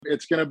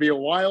It's going to be a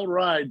wild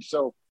ride,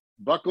 so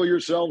buckle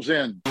yourselves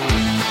in.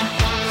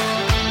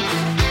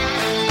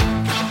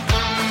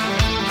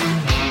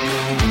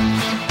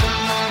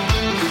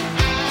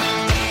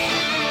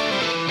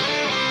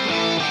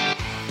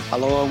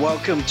 Hello and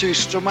welcome to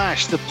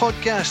Stramash, the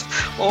podcast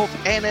of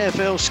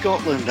NFL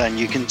Scotland. And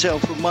you can tell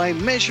from my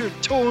measured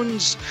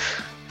tones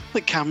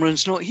that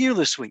Cameron's not here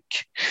this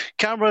week.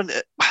 Cameron,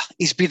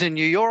 he's been in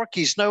New York.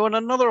 He's now on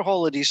another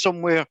holiday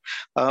somewhere.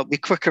 It'll be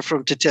quicker for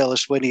him to tell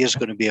us when he is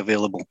going to be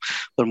available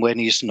than when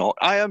he's not.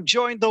 I am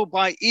joined, though,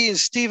 by Ian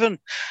Stephen,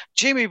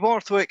 Jamie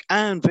Borthwick,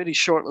 and very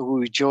shortly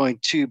we'll be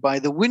joined, too, by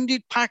the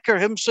Wounded Packer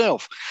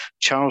himself,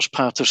 Charles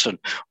Patterson,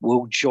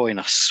 will join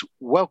us.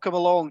 Welcome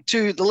along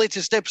to the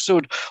latest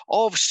episode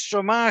of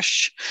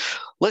Stramash.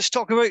 Let's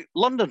talk about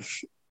London.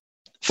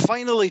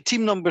 Finally,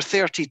 team number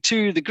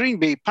 32, the Green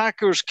Bay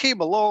Packers, came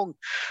along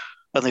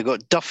and they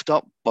got duffed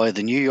up by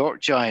the New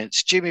York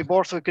Giants. Jamie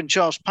Borthwick and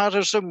Charles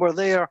Patterson were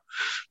there.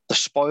 The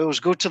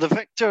spoils go to the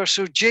victor.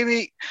 So,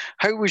 Jamie,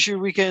 how was your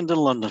weekend in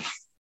London?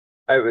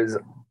 It was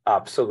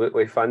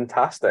absolutely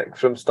fantastic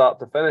from start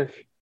to finish.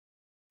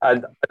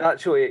 And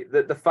actually,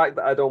 the fact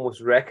that I'd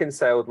almost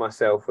reconciled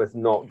myself with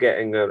not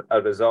getting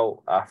a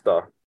result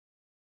after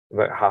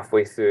about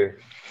halfway through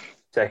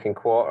second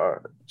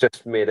quarter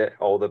just made it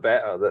all the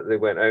better that they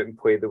went out and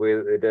played the way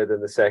that they did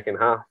in the second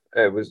half.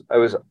 It was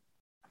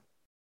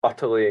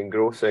utterly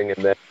engrossing,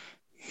 and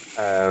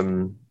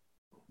then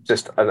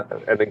just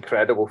an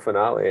incredible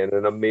finale and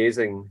an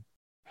amazing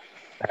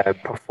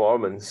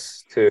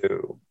performance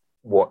to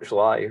watch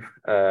live.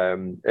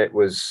 It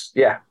was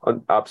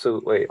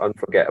absolutely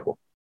unforgettable.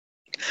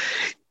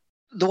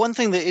 The one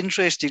thing that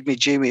interested me,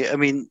 Jamie, I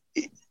mean,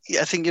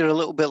 I think you're a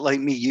little bit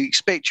like me. You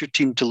expect your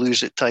team to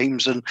lose at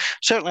times, and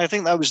certainly I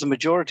think that was the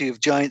majority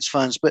of Giants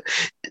fans. But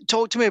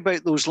talk to me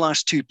about those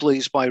last two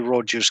plays by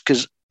Rodgers,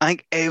 because I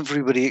think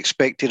everybody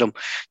expected him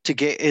to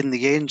get in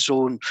the end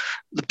zone.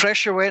 The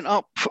pressure went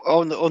up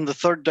on the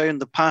third down,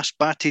 the pass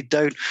batted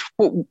down.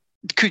 What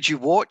could you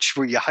watch?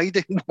 Were you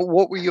hiding?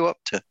 What were you up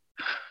to?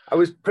 I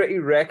was pretty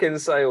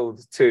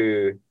reconciled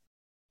to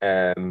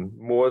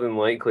more than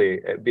likely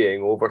it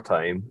being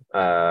overtime.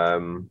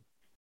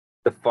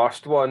 The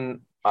first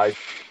one, I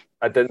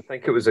didn't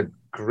think it was a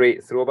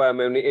great throw by him.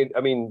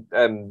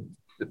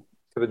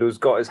 Thibodeau's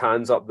got his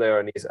hands up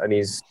there and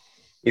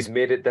he's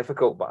made it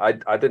difficult,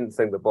 but I didn't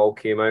think the ball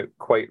came out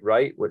quite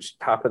right, which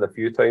happened a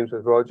few times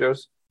with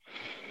Rodgers.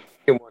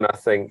 And one, I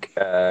think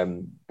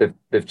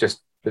they've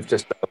just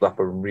built up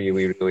a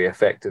really, really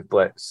effective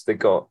blitz. They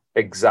got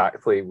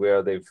exactly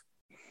where they've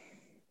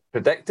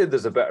predicted.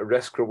 There's a bit of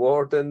risk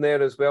reward in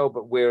there as well,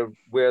 but where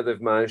they've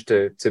managed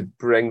to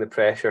bring the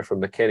pressure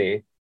from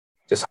McKinney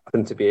just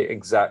happened to be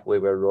exactly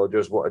where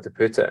Rodgers wanted to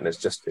put it, and it's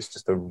just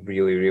a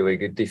really, really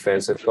good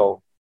defensive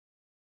call.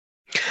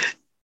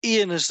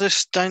 Ian, is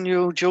this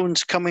Daniel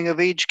Jones coming of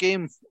age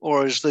game,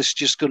 or is this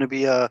just going to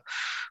be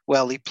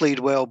he played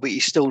well, but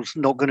he's still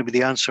not going to be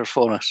the answer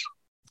for us?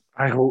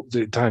 I hope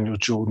that Daniel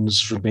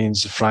Jones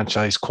remains the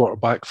franchise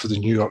quarterback for the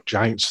New York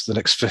Giants for the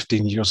next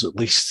 15 years at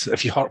least.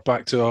 If you hark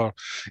back to our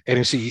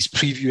NFC East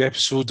preview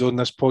episode on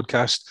this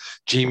podcast,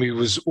 Jamie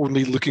was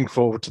only looking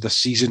forward to this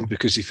season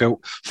because he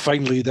felt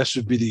finally this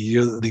would be the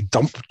year that they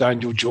dump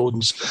Daniel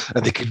Jones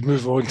and they could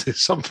move on to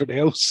something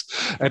else.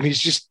 And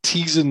he's just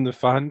teasing the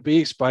fan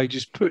base by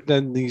just putting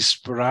in these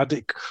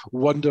sporadic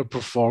wonder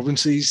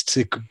performances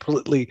to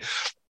completely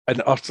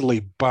and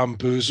utterly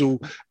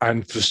bamboozle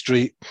and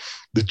frustrate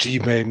the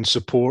G-men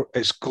support.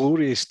 It's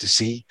glorious to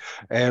see.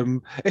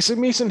 It's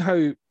amazing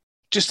how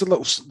just the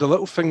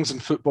little things in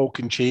football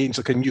can change.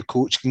 Like a new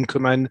coach can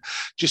come in,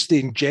 just the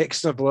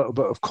injection of a little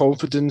bit of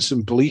confidence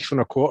and belief in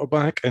a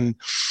quarterback, and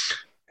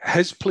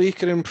his play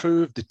can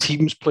improve. The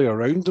team's play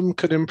around him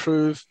can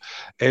improve.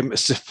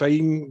 It's the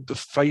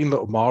fine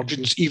little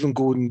margins, even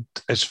going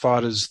as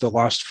far as the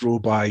last throw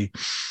by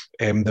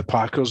the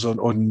Packers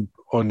on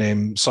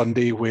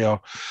Sunday, where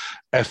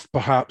if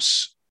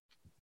perhaps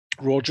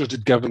Rodgers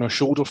had given a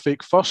shoulder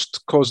fake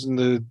first, causing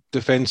the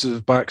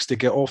defensive backs to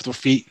get off their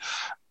feet,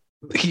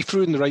 he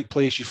threw in the right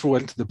place. You throw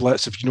into the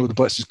blitz if you know the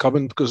blitz is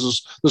coming,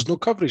 because there's no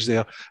coverage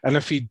there. And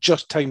if he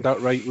just timed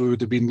that right, we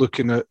would have been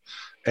looking at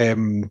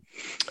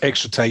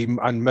extra time,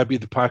 and maybe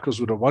the Packers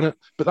would have won it.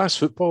 But that's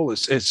football.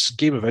 It's a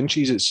game of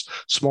inches. It's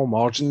small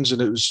margins,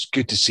 and it was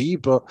good to see.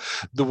 But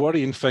the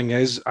worrying thing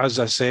is, as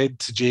I said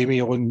to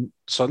Jamie on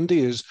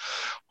Sunday, is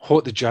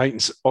what the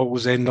Giants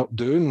always end up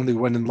doing when they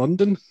win in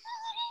London.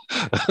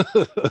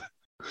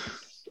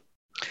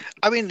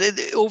 I mean,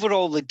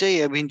 overall the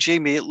day, I mean,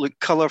 Jamie, it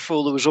looked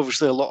colourful. There was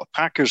obviously a lot of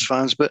Packers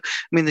fans, but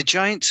I mean, the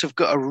Giants have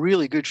got a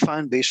really good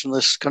fan base in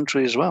this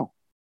country as well.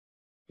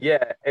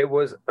 Yeah, it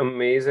was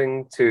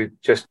amazing to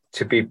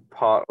be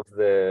part of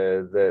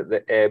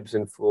the ebbs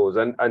and flows,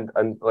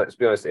 and let's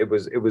be honest, it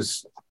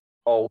was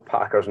all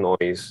Packers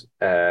noise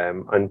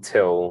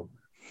until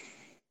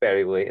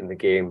very late in the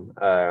game.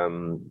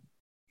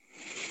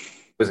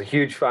 It was a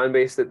huge fan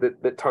base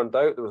that turned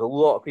out. There was a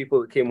lot of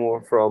people that came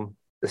over from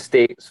the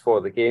States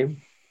for the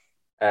game.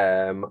 They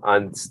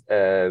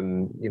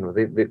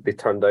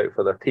turned out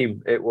for their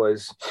team. It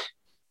was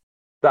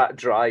that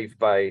drive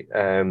by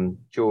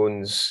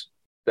Jones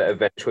that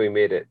eventually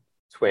made it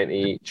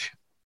 20 each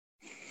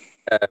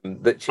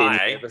that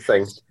changed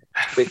everything.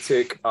 They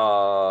took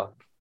a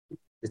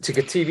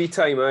TV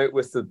timeout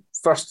with the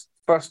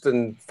first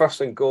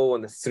and goal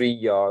on the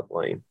 3-yard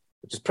line,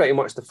 which is pretty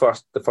much the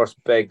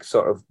first big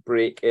sort of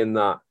break in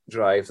that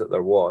drive that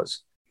there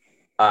was.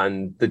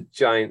 And the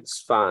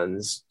Giants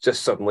fans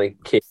just suddenly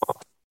came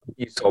up.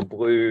 You saw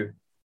blue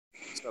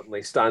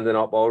suddenly standing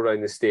up all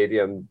around the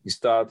stadium. You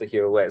started to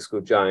hear "Let's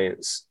Go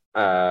Giants."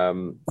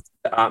 The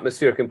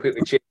atmosphere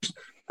completely changed,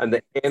 and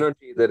the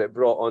energy that it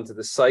brought onto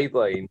the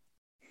sideline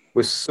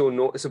was so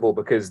noticeable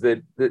because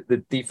the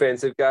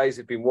defensive guys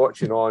had been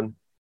watching on.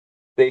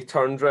 They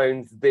turned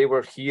around. They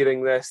were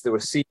hearing this. They were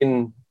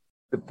seeing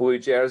the blue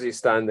jersey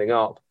standing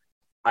up,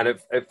 and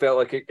it felt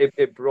like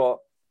it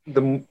brought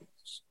them.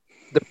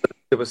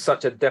 There was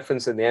such a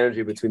difference in the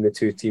energy between the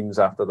two teams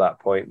after that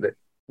point that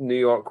New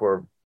York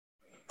were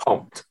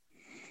pumped,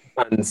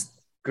 and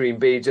Green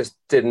Bay just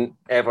didn't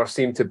ever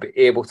seem to be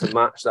able to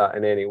match that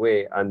in any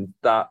way. And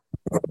that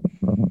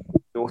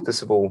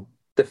noticeable,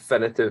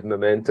 definitive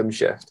momentum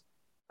shift,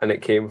 and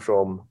it came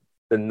from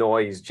the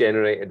noise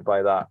generated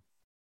by that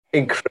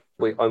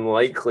incredibly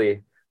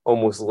unlikely,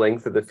 almost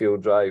length of the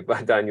field drive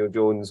by Daniel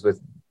Jones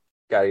with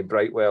Gary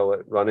Brightwell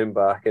at running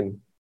back and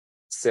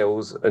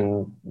Sills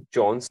and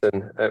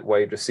Johnson at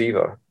wide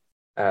receiver.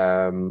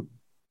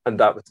 And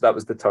that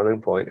was the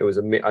turning point. It was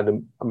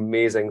an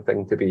amazing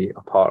thing to be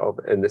a part of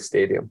in the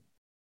stadium.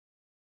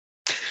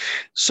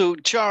 So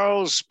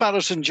Charles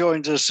Patterson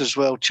joins us as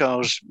well.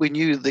 Charles, we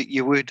knew that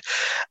you would.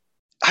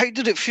 How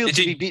did it feel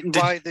to be beaten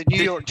by the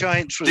New York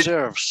Giants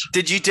reserves?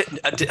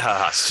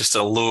 It's just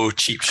a low,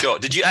 cheap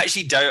shot. Did you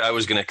actually doubt I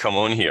was going to come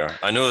on here?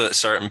 I know that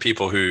certain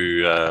people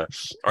who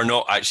are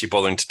not actually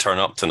bothering to turn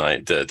up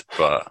tonight did,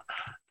 but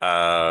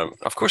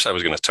of course I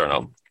was going to turn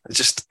up.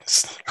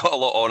 It's got a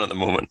lot on at the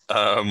moment.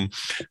 I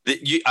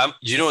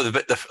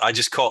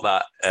just caught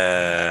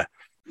that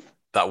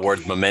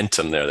word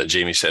momentum there that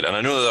Jamie said, and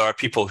I know there are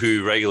people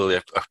who regularly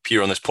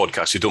appear on this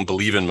podcast who don't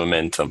believe in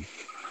momentum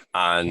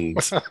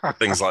and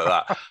things like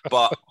that,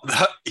 but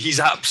he's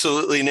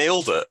absolutely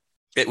nailed it.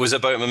 It was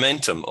about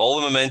momentum. All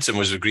the momentum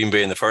was with Green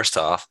Bay in the first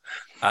half,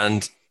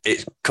 and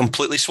it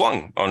completely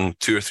swung on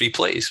 2 or 3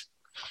 plays.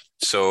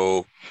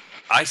 So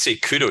I say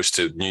kudos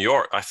to New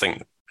York. I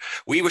think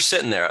we were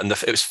sitting there, and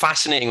it was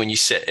fascinating when you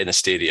sit in a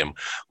stadium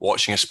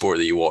watching a sport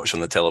that you watch on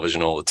the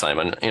television all the time.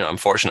 And I'm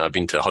fortunate; I've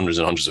been to hundreds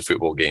and hundreds of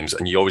football games,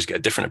 and you always get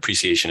a different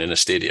appreciation in a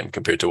stadium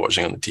compared to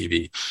watching on the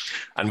TV.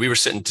 And we were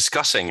sitting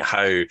discussing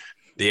how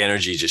the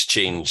energy just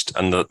changed,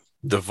 and the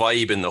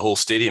vibe in the whole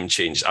stadium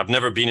changed. I've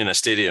never been in a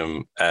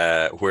stadium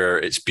where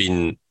it's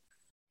been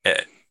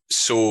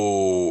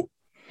so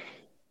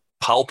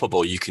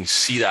palpable. You can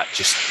see that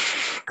just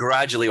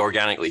gradually,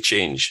 organically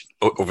change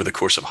over the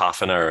course of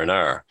half an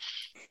hour.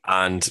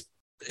 And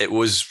it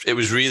was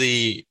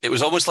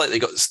almost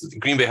like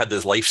Green Bay had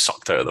this life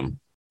sucked out of them.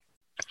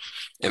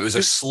 It was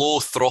a slow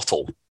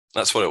throttle.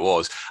 That's what it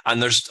was.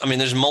 And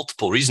there's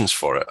multiple reasons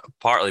for it.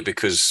 Partly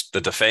because the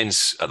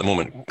defense at the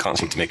moment can't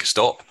seem to make a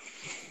stop.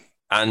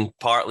 And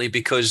partly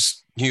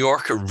because New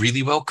York are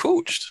really well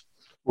coached.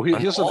 Well,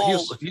 here's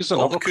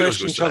another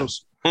question,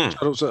 Charles.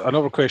 Charles,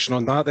 another question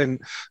on that then.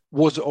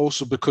 Was it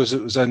also because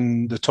it was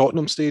in the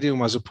Tottenham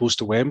Stadium as opposed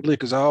to Wembley?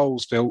 Because I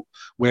always felt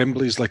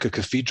Wembley's like a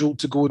cathedral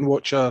to go and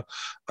watch a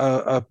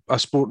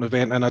sporting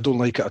event, and I don't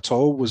like it at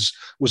all. Was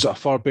it a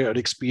far better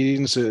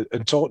experience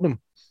in Tottenham?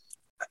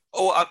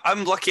 Oh,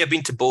 I'm lucky. I've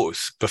been to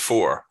both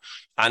before.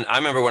 And I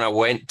remember when I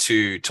went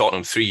to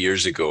Tottenham 3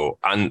 years ago,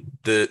 and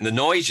the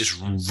noise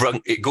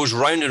it goes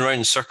round and round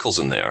in circles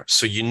in there.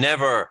 So you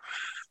never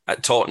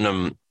at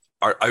Tottenham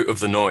are out of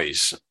the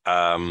noise.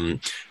 And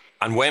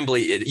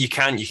Wembley, you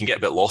can get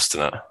a bit lost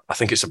in it. I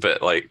think it's a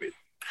bit like,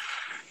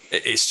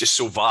 it's just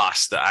so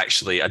vast that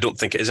actually I don't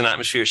think it is an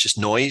atmosphere. It's just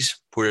noise,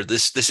 where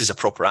this is a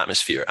proper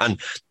atmosphere. And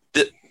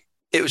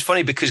it was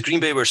funny because Green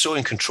Bay were so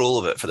in control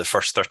of it for the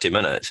first 30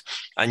 minutes.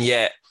 And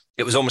yet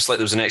it was almost like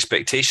there was an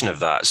expectation of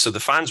that. So the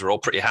fans were all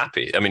pretty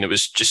happy. I mean, it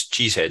was just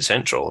Cheesehead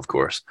Central, of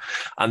course.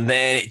 And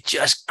then it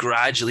just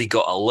gradually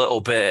got a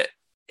little bit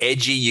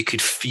edgy. You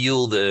could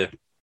feel the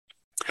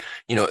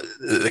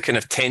kind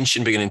of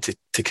tension beginning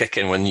to kick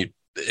in when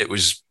it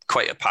was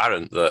quite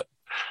apparent that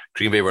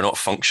Green Bay were not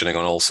functioning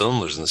on all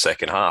cylinders in the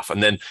second half.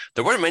 And then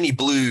there weren't many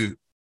blue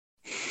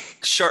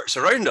shirts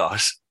around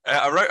us,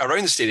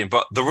 around the stadium,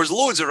 but there was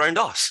loads around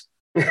us.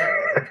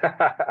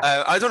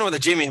 I don't know whether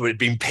Jamie would have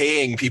been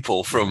paying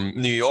people from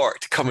New York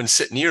to come and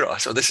sit near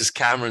us, or this is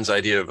Cameron's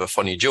idea of a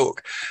funny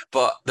joke,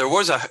 but there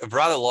was a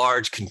rather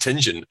large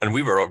contingent, and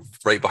we were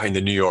right behind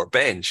the New York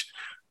bench,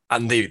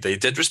 and they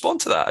did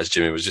respond to that, as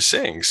Jimmy was just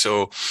saying.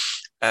 So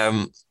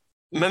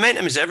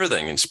momentum is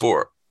everything in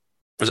sport.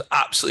 There's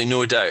absolutely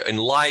no doubt. In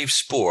live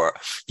sport,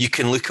 you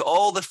can look at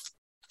all the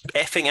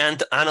effing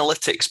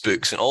analytics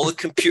books and all the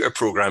computer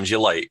programs you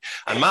like,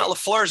 and Matt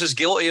LaFleur's as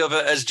guilty of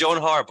it as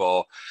John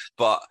Harbaugh,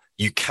 but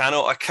you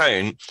cannot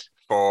account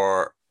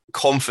for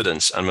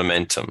confidence and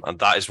momentum, and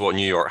that is what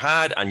New York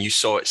had, and you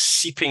saw it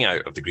seeping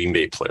out of the Green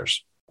Bay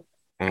players,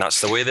 and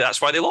that's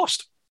why they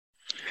lost.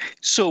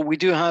 So we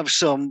do have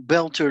some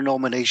belter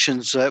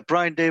nominations.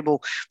 Brian Dable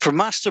for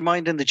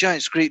masterminding the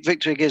Giants' great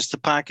victory against the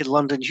Pack in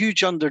London.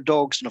 Huge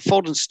underdogs in a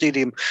foreign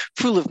stadium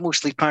full of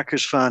mostly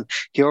Packers fans.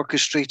 He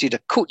orchestrated a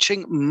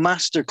coaching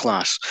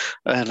masterclass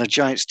and a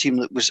Giants team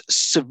that was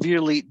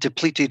severely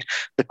depleted.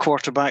 The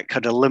quarterback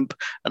had a limp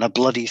and a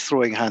bloody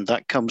throwing hand.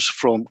 That comes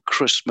from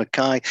Chris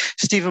Mackay.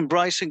 Stephen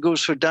Bryson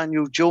goes for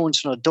Daniel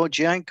Jones and a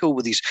dodgy ankle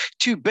with his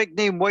two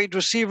big-name wide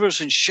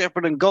receivers and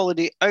Shepard and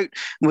Golladay out.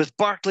 And with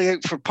Barkley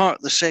out for part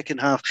of the second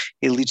half,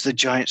 he leads the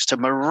Giants to a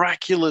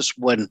miraculous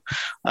win,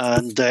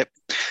 and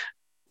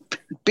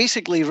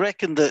basically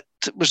reckoned that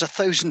it was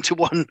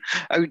 1,000-1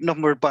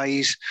 outnumbered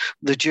by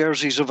the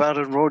jerseys of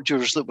Aaron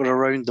Rodgers that were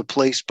around the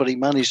place, but he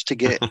managed to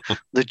get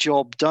the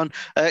job done.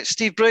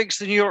 Steve Briggs,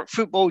 the New York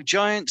Football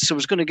Giants, I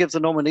was going to give the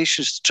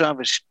nominations to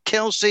Travis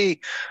Kelce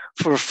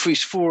for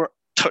his 4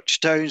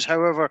 touchdowns.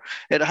 However,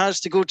 it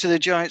has to go to the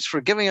Giants for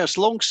giving us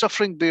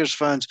long-suffering Bears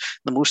fans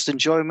the most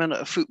enjoyment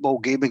at a football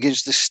game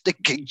against the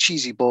stinking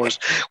cheesy balls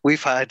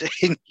we've had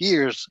in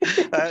years.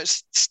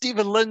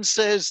 Stephen Lynn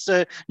says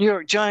New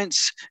York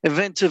Giants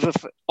inventive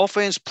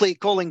offense, play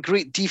calling,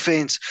 great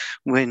defense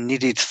when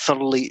needed,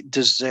 thoroughly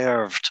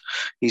deserved.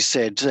 He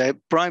said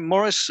Brian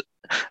Morris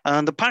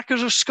and the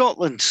Packers of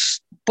Scotland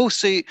both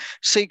say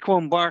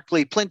Saquon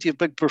Barkley, plenty of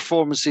big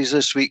performances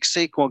this week.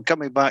 Saquon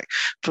coming back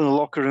from the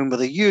locker room with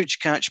a huge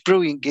catch,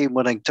 brilliant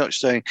game-winning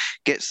touchdown,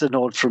 gets the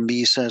nod from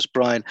me, says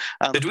Brian.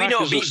 And did we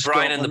not meet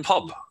Brian in the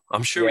pub?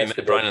 I'm sure we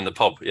met Brian in the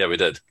pub. Yeah, we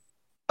did.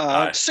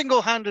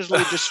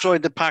 Single-handedly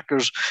destroyed the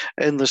Packers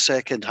in the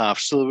second half.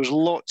 So there was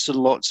lots and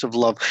lots of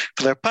love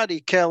for their Paddy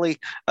Kelly.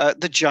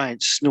 The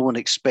Giants, no one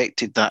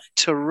expected that.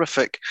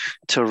 Terrific,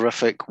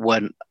 terrific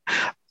win.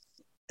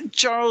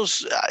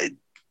 Charles,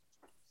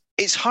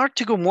 it's hard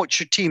to go and watch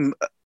your team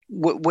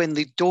when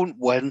they don't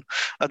win,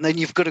 and then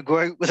you've got to go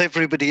out with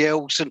everybody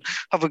else and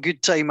have a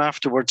good time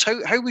afterwards.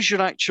 How was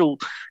your actual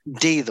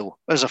day though,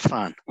 as a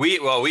fan? We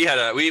went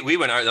out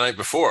the night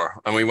before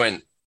and we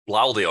went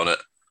laldy on it.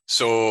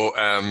 So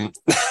I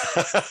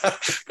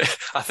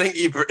think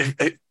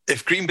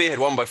if Green Bay had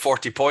won by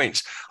 40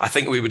 points, I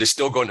think we would have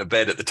still gone to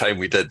bed at the time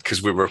we did,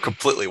 because we were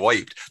completely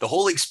wiped. The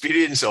whole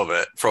experience of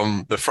it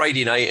from the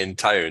Friday night in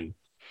town,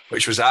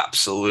 which was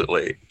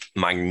absolutely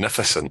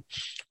magnificent.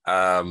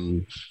 I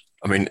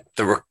mean,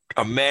 there were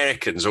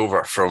Americans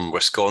over from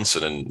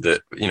Wisconsin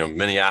and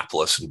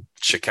Minneapolis and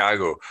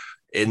Chicago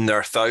in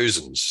their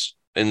thousands.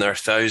 There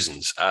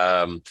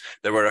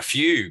were a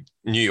few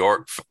New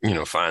York,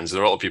 fans. There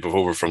were a lot of people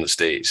over from the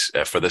States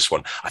for this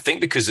one. I think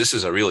because this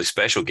is a really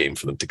special game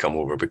for them to come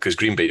over, because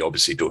Green Bay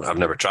obviously have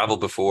never traveled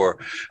before,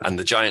 and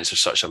the Giants are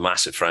such a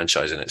massive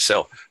franchise in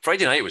itself.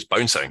 Friday night was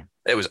bouncing.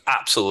 It was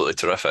absolutely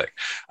terrific,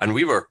 and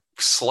we were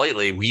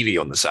slightly weary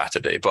on the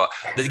Saturday. But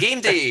the game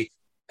day,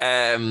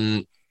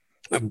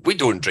 we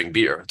don't drink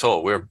beer at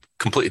all. We're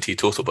completely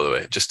teetotal, by the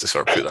way, just to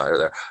sort of put that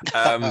out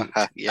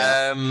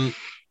there.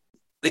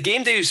 The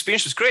game day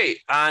experience was great,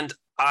 and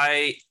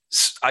I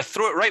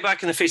throw it right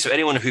back in the face of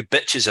anyone who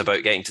bitches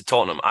about getting to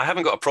Tottenham. I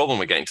haven't got a problem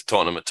with getting to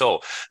Tottenham at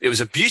all. It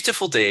was a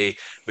beautiful day.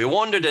 We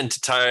wandered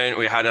into town.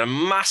 We had a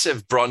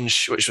massive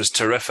brunch, which was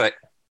terrific.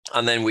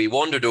 And then we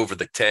wandered over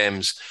the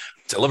Thames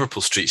to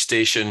Liverpool Street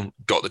Station,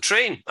 got the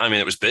train. I mean,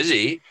 it was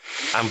busy,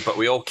 but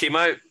we all came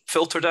out,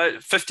 filtered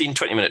out, 15,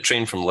 20-minute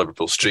train from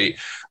Liverpool Street.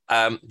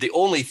 The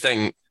only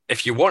thing,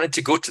 if you wanted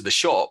to go to the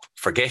shop,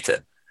 forget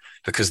it,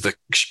 because the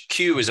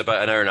queue was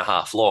about an hour and a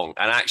half long.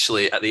 And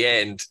actually, at the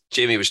end,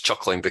 Jamie was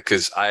chuckling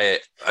because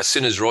as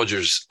soon as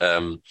Rodgers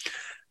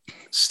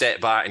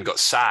stepped back and got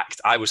sacked,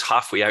 I was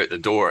halfway out the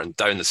door and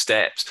down the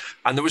steps,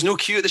 and there was no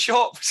queue at the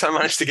shop, so I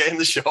managed to get in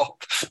the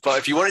shop. But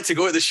if you wanted to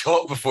go to the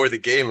shop before the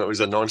game, it was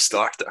a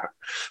non-starter.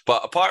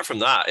 But apart from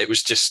that, it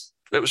was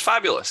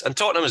fabulous. And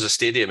Tottenham as a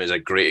stadium is a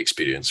great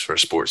experience for a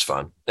sports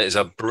fan. It is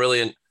a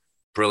brilliant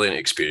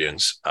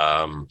experience.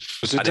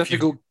 Was it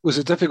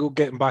difficult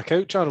getting back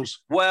out,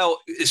 Charles? Well,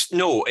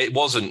 it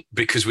wasn't,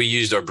 because we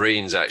used our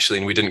brains actually,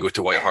 and we didn't go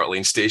to White Hart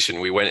Lane Station.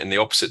 We went in the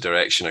opposite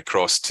direction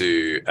across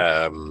to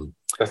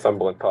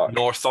Northumberland Park,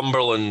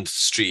 Northumberland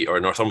Street or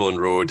Northumberland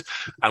Road,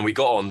 and we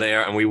got on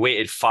there and we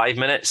waited 10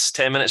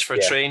 minutes for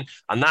a train,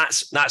 and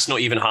that's not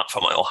even half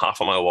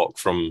a mile walk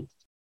from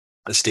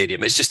the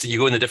stadium. It's just that you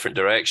go in a different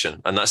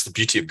direction, and that's the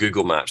beauty of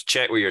Google Maps.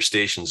 Check where your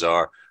stations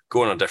are,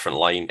 go on a different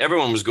line.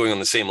 Everyone was going on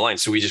the same line,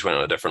 so we just went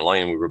on a different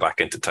line and we were back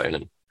into town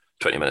in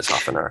 20 minutes,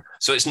 half an hour.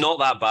 So it's not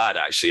that bad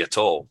actually at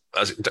all,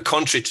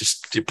 contrary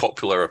to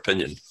popular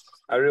opinion.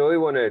 I really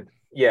wanted,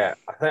 I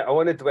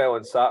want to dwell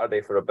on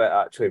Saturday for a bit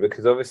actually,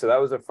 because obviously that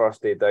was our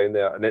first day down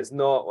there, and it's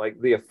not like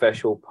the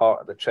official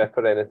part of the trip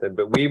or anything,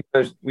 but we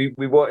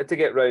wanted to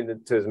get round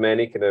into as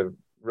many kind of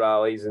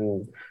rallies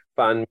and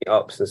fan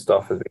meetups and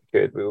stuff as we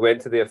could. We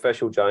went to the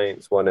official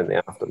Giants one in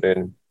the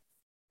afternoon.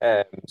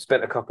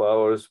 Spent a couple of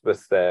hours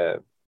with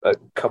a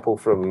couple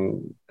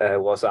from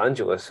Los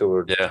Angeles who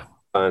were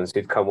fans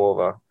who'd come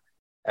over.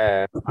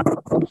 It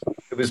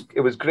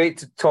was great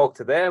to talk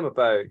to them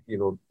about, you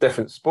know,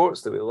 different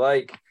sports that we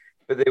like,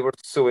 but they were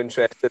so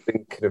interested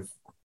in kind of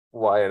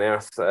why on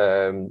earth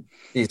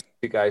these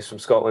two guys from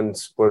Scotland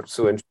were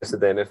so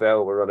interested in the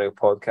NFL. We're running a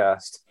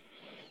podcast,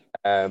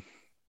 and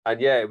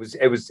yeah, it was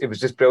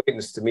just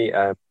brilliant to meet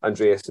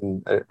Andreas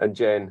and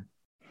Jen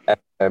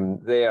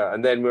there,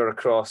 and then we were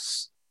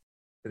across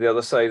to the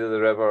other side of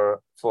the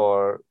river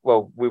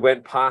we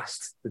went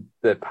past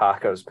the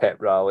Packers pep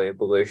rally at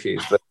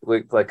Belushi's, but it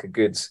looked like a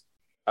good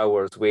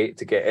hour's wait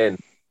to get in.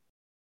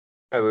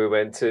 And we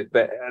went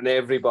and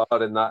every bar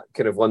in that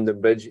kind of London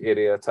Bridge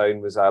area of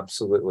town was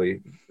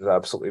absolutely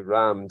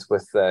rammed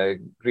with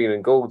green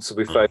and gold. So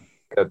we found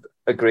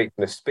a great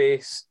kind of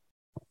space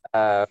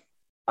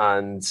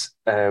and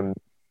hung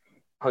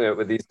out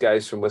with these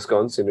guys from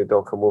Wisconsin who'd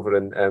all come over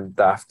in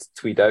daft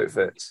tweed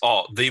outfits.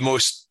 Oh,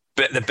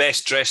 the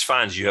best dressed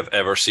fans you have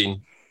ever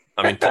seen.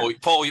 I mean,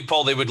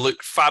 Paul, they would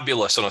look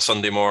fabulous on a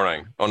Sunday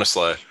morning,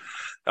 honestly.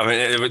 I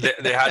mean,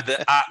 they had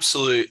the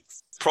absolute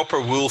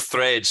proper wool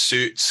thread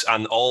suits,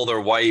 and all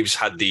their wives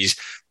had these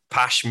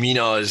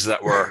pashminas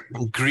that were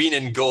green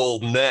and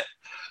gold knit.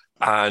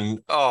 And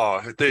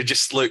they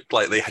just looked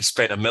like they had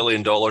spent $1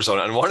 million on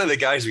it. And one of the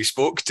guys we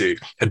spoke to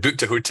had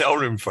booked a hotel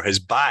room for his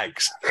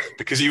bags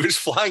because he was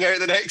flying out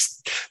the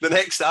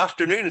next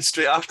afternoon and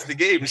straight after the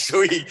game.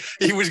 So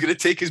he was going to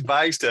take his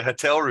bags to a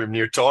hotel room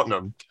near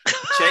Tottenham,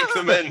 check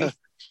them in,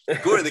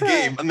 go to the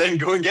game, and then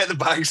go and get the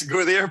bags and go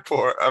to the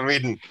airport. I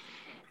mean,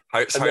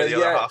 how's how the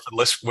other half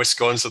of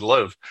Wisconsin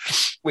live?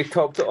 We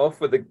topped it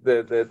off with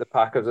the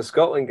Packers of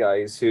Scotland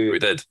guys who we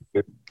did.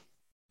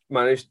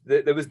 Managed.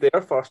 It was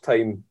their first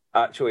time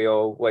actually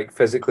all like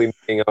physically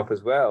meeting up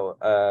as well.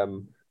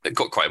 It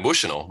got quite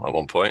emotional at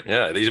one point.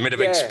 Yeah, they made a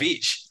big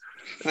speech.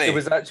 It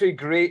was actually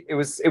great. It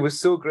was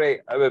so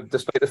great.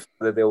 Despite the fact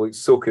that they looked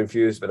so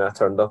confused when I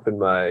turned up in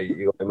my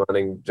Eli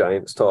Manning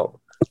Giants top,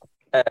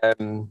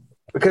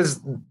 because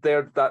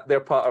they're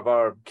part of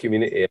our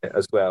community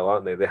as well,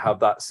 aren't they? They have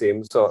that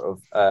same sort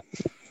of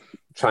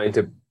trying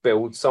to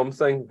build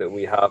something that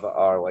we have at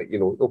our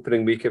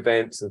opening week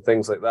events and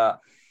things like that.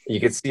 You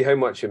could see how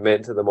much it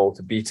meant to them all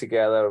to be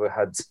together.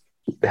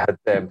 They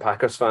had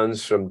Packers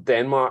fans from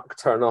Denmark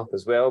turn up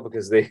as well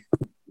because they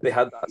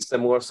had that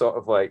similar sort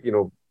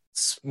of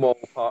small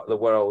part of the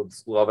world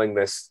loving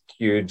this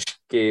huge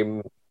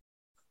game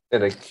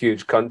in a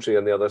huge country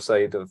on the other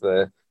side of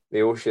the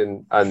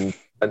ocean, and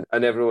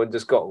everyone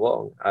just got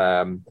along.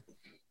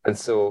 And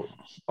so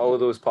all of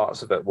those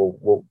parts of it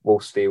will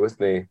stay with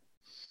me.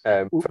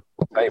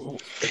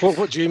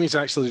 What Jamie's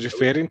actually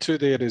referring to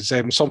there is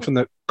something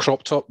that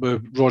cropped up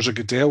with Roger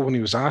Goodell when he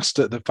was asked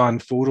at the fan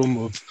forum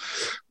of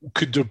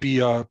could there be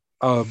a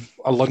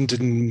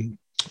London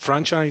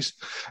franchise,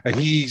 and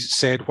he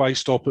said why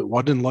stop at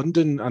one in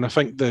London. And I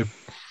think the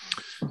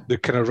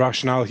kind of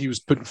rationale he was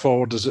putting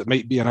forward is it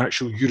might be an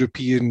actual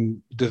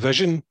European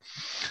division,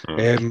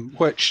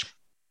 which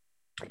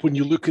when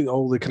you look at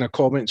all the kind of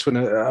comments when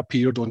it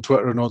appeared on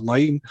Twitter and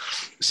online,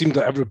 it seemed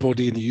that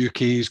everybody in the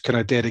UK is kind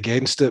of dead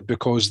against it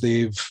because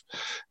they've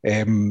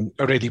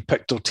already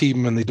picked their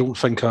team and they don't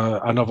think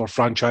another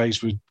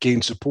franchise would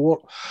gain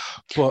support.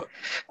 But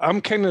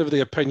I'm kind of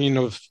the opinion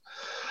of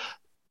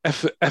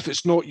if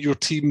it's not your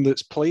team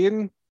that's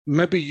playing,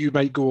 maybe you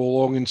might go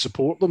along and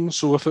support them.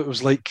 So if it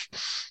was like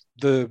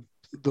the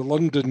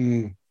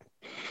London,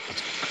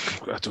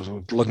 I don't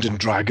know, London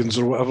Dragons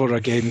or whatever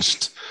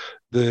against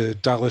the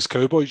Dallas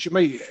Cowboys, you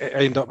might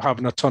end up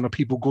having a ton of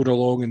people going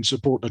along and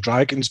support the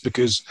Dragons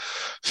because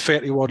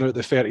 31 out of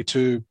the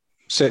 32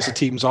 sets of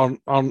teams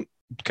aren't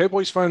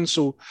Cowboys fans.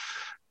 So,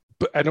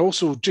 and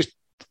also just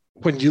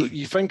when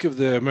you think of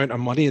the amount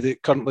of money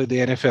that currently the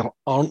NFL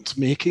aren't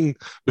making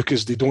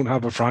because they don't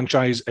have a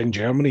franchise in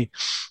Germany,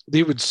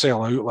 they would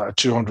sell out like a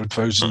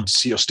 200,000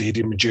 seat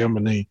stadium in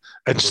Germany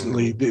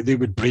instantly. They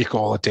would break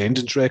all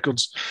attendance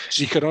records.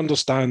 So you can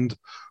understand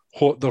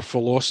what their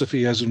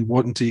philosophy is and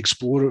wanting to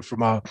explore it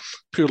from a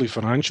purely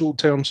financial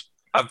terms.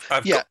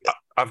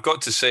 I've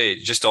got to say,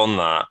 just on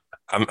that,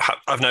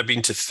 I've now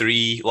been to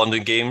 3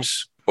 London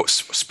games,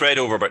 spread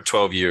over about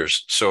 12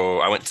 years.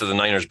 So I went to the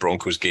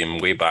Niners-Broncos game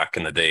way back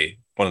in the day,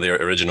 one of the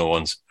original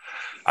ones,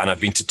 and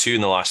I've been to 2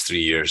 in the last 3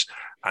 years.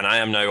 And I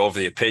am now of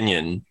the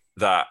opinion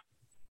that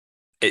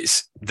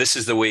this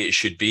is the way it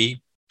should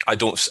be. I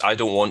don't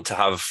want to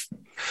have.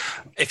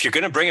 If you're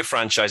going to bring a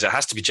franchise, it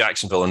has to be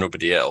Jacksonville and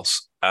nobody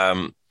else.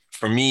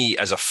 For me,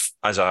 as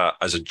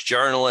a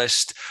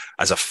journalist,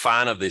 as a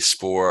fan of this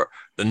sport,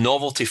 the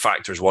novelty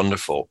factor is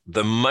wonderful.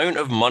 The amount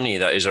of money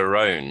that is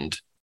around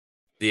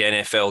the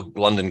NFL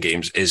London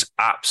games is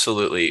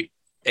absolutely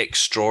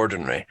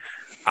extraordinary,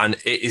 and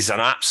it is an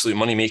absolute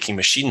money-making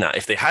machine. That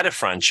if they had a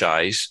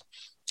franchise,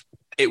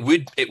 it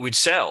would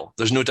sell.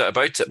 There's no doubt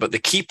about it. But the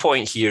key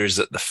point here is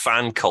that the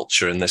fan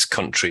culture in this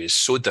country is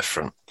so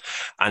different,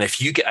 and if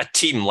you get a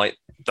team like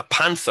the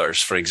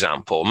Panthers, for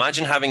example,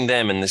 imagine having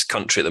them in this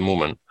country at the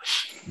moment.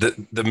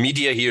 The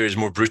media here is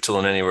more brutal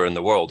than anywhere in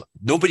the world.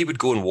 Nobody would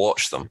go and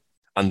watch them.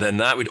 And then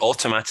that would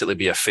automatically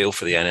be a fail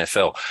for the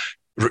NFL.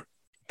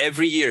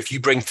 every year, if you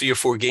bring 3 or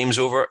 4 games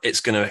over, it's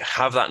going to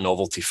have that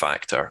novelty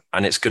factor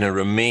and it's going to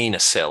remain a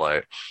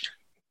sellout.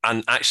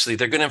 And actually,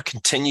 they're going to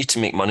continue to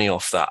make money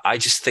off that. I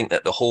just think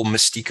that the whole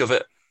mystique of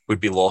it would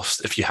be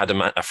lost if you had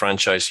a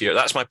franchise here.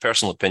 That's my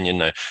personal opinion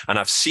now. And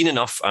I've seen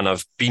enough and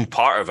I've been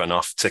part of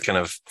enough to kind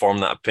of form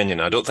that opinion.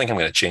 I don't think I'm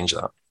going to change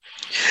that.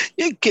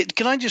 Yeah,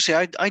 can I just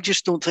say, I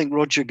just don't think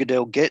Roger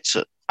Goodell gets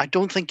it. I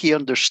don't think he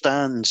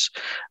understands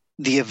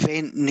the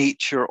event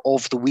nature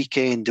of the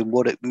weekend and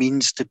what it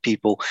means to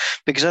people,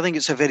 because I think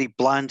it's a very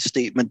bland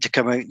statement to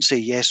come out and say,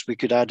 yes, we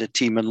could add a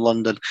team in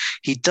London.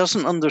 He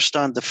doesn't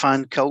understand the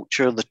fan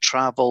culture, the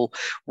travel,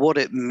 what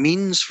it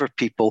means for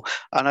people.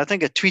 And I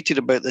think I tweeted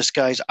about this,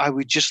 guys. I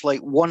would just like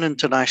one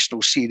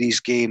international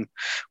series game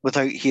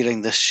without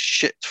hearing this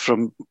shit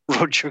from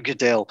Roger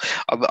Goodell.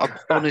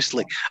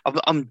 Honestly,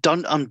 I'm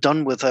done. I'm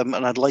done with him,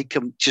 and I'd like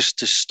him just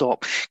to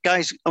stop.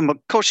 Guys, I'm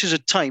cautious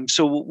of time,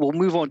 so we'll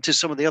move on to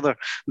some of the other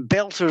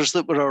belters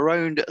that were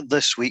around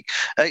this week.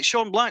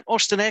 Sean Black,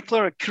 Austin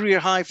Eckler, a career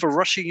high for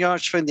rushing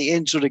yards, found the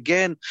end zone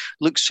again.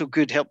 Looks so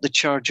good, helped the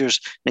Chargers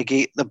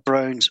negate the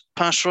Browns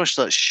pass rush.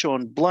 That's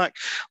Sean Black.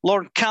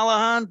 Lauren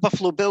Callahan,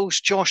 Buffalo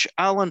Bills, Josh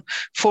Allen,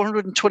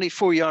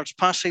 424 yards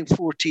passing,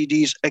 4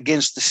 TDs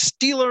against the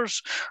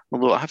Steelers.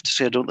 Although I have to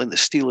say, I don't think the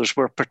Steelers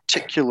were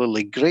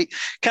particularly great.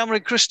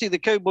 Cameron Christie, the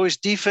Cowboys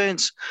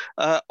defense,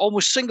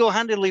 almost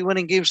single-handedly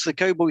winning games for the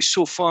Cowboys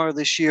so far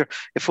this year.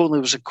 If only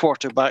there was a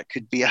quarterback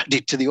could be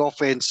added to the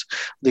offense,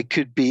 they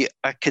could be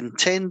a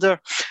contender.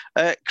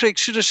 Craig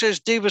Suter says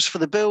Davis for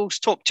the Bills,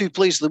 top 2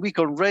 plays of the week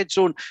on Red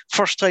Zone.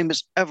 First time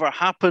it's ever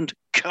happened.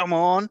 Come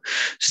on.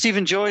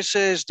 Stephen Joy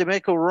says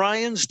DeMeco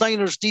Ryans,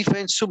 Niners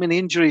defense, so many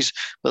injuries,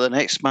 but the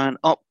next man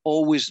up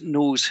always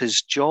knows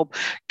his job.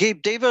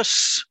 Gabe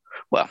Davis,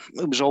 well,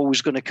 it was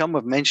always going to come.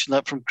 I've mentioned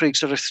that from Craig.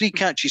 So there are 3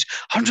 catches,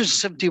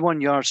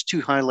 171 yards, 2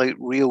 highlight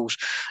reels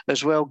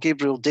as well.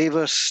 Gabriel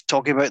Davis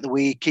talking about the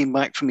way he came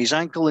back from his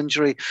ankle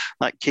injury.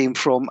 That came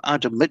from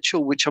Adam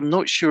Mitchell, which I'm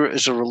not sure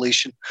is a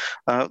relation.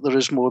 There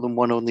is more than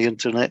one on the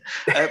internet.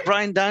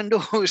 Brian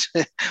Dandos,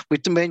 we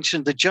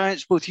mentioned the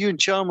Giants, both Ewan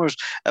Chalmers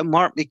and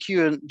Mark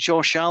McHugh and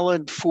Josh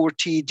Allen, 4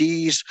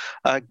 TDs.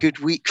 Good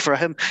week for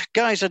him.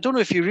 Guys, I don't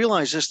know if you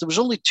realise this, there was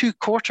only 2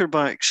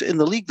 quarterbacks in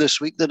the league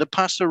this week that had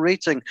passed a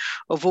rating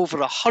of over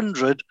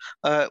 100.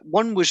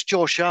 One was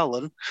Josh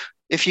Allen.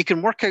 If you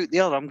can work out the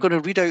other, I'm going to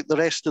read out the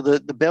rest of the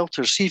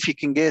belters. See if you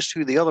can guess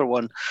who the other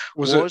one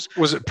was.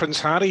 Was it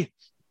Prince Harry?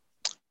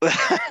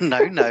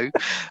 No.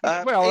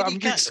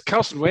 It's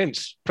Carson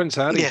Wentz, Prince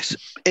Harry. Yes,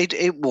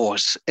 it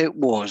was.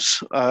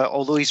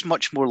 Although he's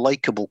much more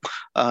likable,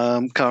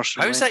 Carson Wentz.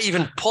 How is that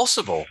even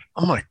possible?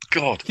 Oh my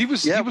God. He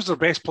was their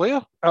best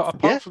player,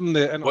 apart from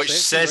the interception. Which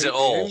says it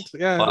all.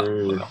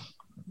 Yeah.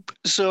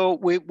 So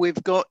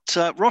we've got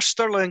Ross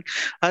Sterling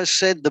has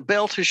said the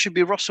belter should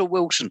be Russell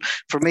Wilson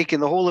for making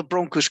the whole of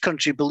Broncos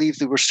country believe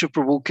they were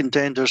Super Bowl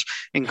contenders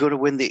and going to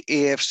win the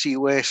AFC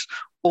West,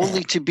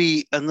 only to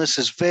be, and this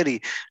is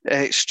very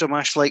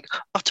Stramash-like,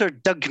 utter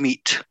dug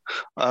meat.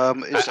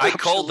 I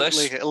called this.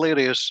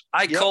 Hilarious.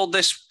 I called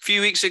this a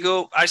few weeks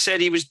ago. I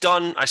said he was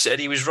done. I said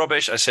he was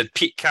rubbish. I said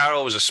Pete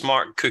Carroll was a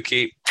smart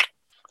cookie.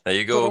 There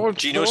you go.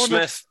 Geno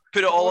Smith.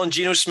 Put it all on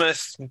Geno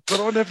Smith.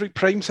 They're on every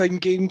primetime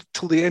game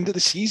till the end of the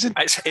season.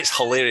 It's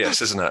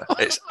hilarious, isn't it?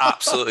 It's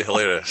absolutely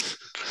hilarious.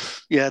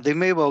 Yeah, they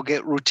may well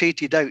get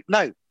rotated out.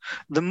 Now,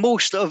 the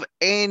most of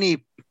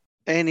any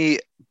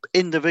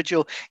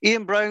individual,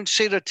 Ian Brown,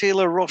 Sarah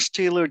Taylor, Ross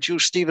Taylor, Joe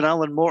Stephen,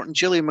 Alan Morton,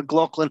 Gillian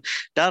McLaughlin,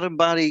 Darren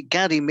Barry,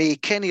 Gary May,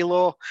 Kenny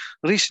Law,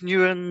 Rhys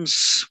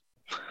Newans,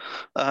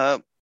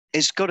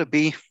 it's got to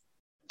be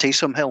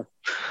Taysom Hill.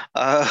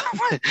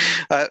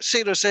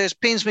 Sarah says,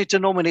 pains me to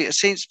nominate a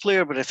Saints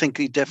player, but I think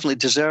he definitely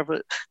deserve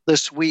it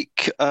this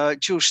week.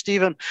 Joe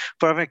Stephen,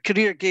 for having a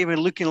career game and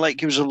looking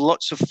like he was having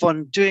lots of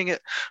fun doing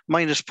it.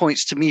 Minus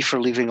points to me for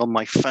leaving on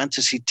my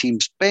fantasy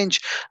team's bench.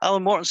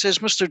 Alan Morton says,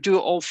 Mr.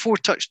 Do-It-All, 4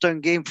 touchdown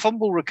game,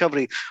 fumble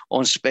recovery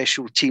on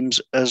special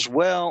teams as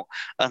well.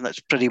 And that's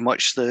pretty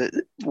much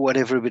what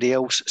everybody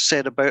else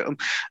said about him.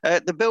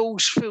 The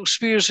Bills, Phil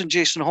Spears and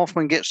Jason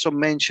Hoffman get some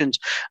mentions.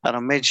 And I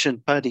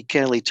mentioned Paddy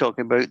Kelly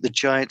talking about the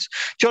Giants.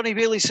 Johnny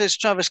Bailey says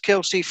Travis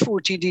Kelce, 4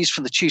 TDs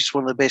for the Chiefs,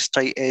 one of the best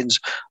tight ends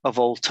of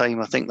all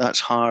time. I think that's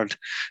hard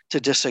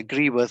to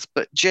disagree with.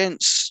 But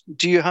gents,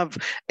 do you have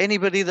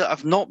anybody that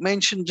I've not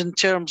mentioned in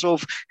terms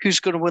of who's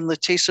going to win the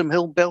Taysom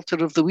Hill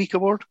Belter of the Week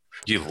award?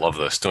 You love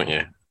this, don't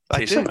you?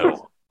 I Taysom do.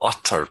 Hill,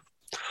 utter.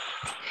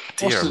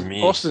 Dear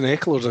me. Austin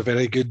Eckler's a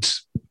very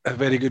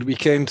good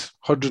weekend.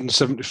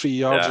 173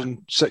 yards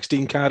and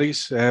 16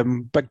 carries.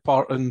 Big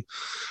part in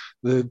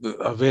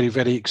a very,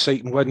 very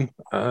exciting win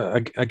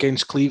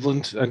against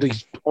Cleveland. And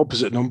his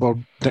opposite number,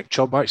 Nick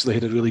Chubb, actually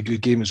had a really good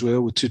game as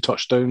well with 2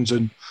 touchdowns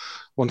and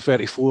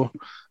 134.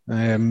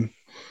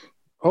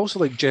 Also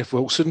like Jeff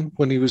Wilson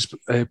when he was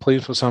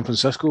playing for San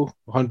Francisco,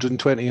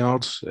 120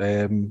 yards.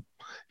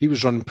 He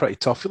was running pretty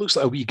tough. He looks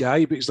like a wee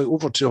guy, but he's like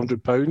over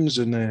 200 pounds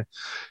and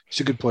he's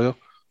a good player.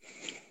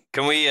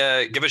 Can we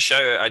give a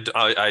shout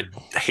out? I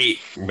hate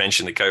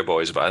mentioning the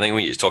Cowboys, but I think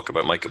we need to talk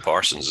about Micah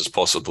Parsons as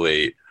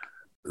possibly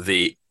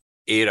the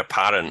heir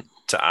apparent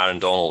to Aaron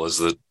Donald as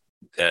the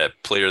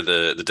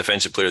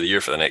defensive player of the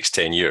year for the next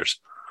 10 years.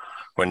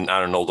 When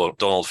Aaron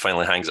Donald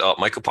finally hangs it up,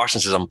 Michael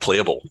Parsons is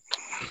unplayable.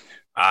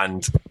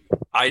 And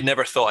I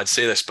never thought I'd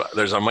say this, but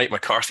there's a Mike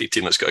McCarthy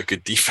team that's got a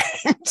good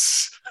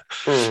defense.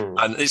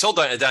 And it's all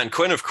down to Dan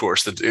Quinn, of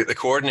course, the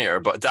coordinator.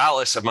 But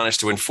Dallas have managed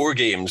to win 4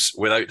 games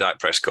without Dak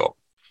Prescott.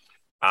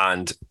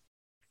 And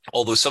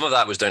although some of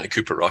that was down to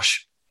Cooper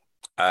Rush,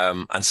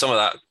 and some of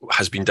that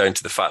has been down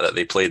to the fact that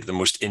they played the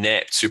most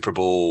inept Super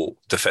Bowl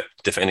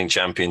defending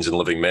champions in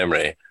living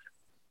memory,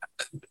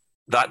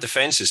 that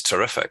defense is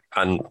terrific.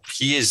 And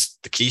he is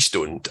the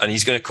keystone. And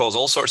he's going to cause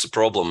all sorts of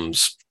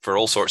problems for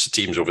all sorts of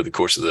teams over the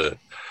course of the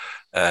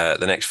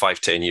next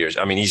 5-10 years.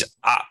 I mean, he's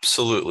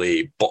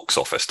absolutely box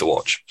office to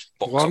watch.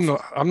 I'm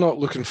not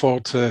looking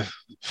forward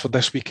for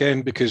this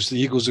weekend because the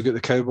Eagles have got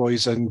the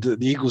Cowboys, and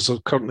the Eagles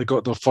have currently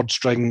got their third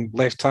string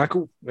left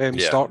tackle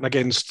starting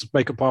against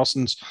Michael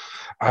Parsons,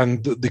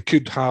 and they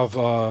could have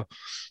a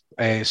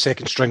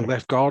second string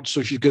left guard.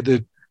 So if you get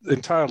the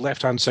entire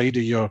left hand side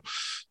of your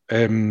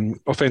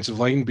offensive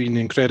line being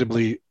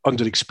incredibly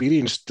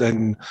underexperienced,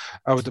 then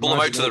I would roll him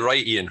out to the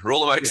right, Ian.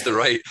 Roll him out to the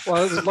right.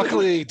 Well,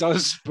 luckily he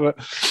does, but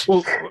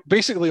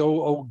basically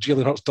all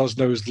Jalen Hurts does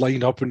now is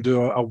line up and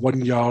do a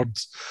 1 yard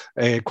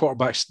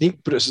quarterback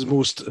sneak, but it's the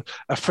most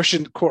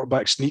efficient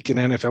quarterback sneak in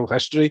NFL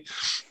history.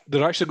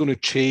 They're actually going to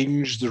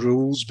change the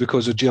rules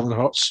because of Jalen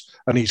Hurts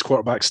and his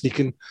quarterback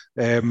sneaking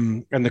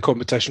in the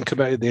competition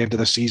committee at the end of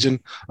the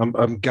season.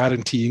 I'm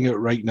guaranteeing it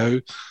right now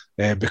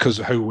because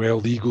of how well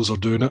the Eagles are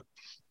doing it.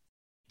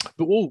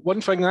 But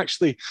one thing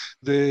actually,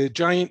 the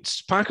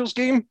Giants-Packers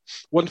game,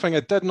 one thing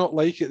I did not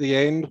like at the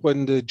end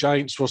when the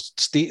Giants were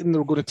stating they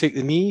were going to take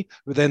the knee,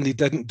 but then they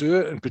didn't do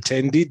it and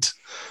pretended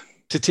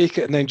to take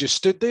it and then just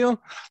stood there.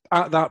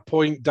 At that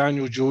point,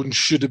 Daniel Jones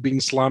should have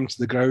been slammed to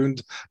the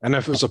ground, and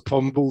if it was a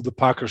fumble, the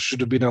Packers should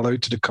have been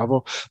allowed to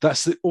recover.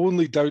 That's the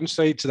only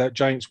downside to that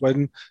Giants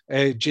win.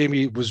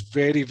 Jamie, was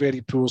very,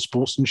 very poor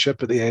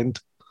sportsmanship at the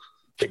end.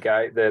 The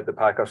guy, the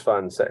Packers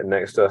fan sitting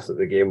next to us at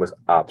the game was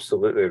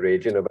absolutely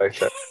raging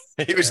about it.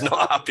 He was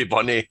not a happy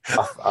bunny.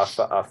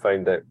 I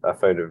found it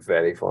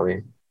very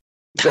funny.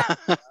 I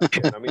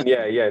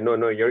mean,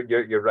 no,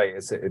 you're right.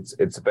 It's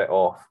a bit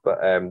off, but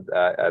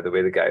the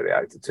way the guy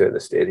reacted to it in the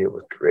stadium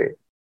was great.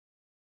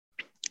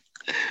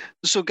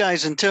 So,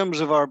 guys, in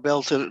terms of our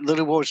belt, the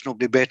reward's not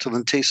be better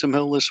than Taysom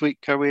Hill this week.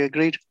 Are we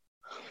agreed?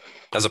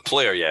 As a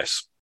player,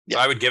 yes. Yeah.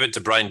 I would give it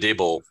to Brian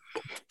Daboll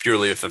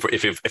purely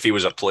if he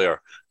was a player,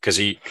 because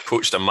he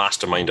coached a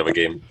mastermind of a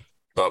game.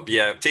 But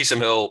yeah, Taysom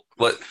Hill,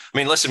 I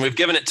mean, listen, we've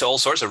given it to all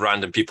sorts of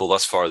random people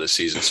thus far this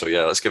season. So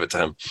yeah, let's give it to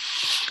him.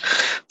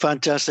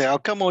 Fantastic. I'll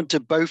come on to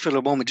both in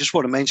a moment. Just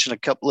want to mention a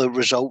couple of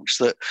results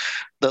that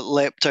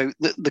leapt out.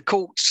 The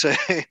Colts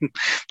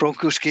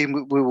Broncos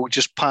game we will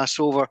just pass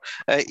over.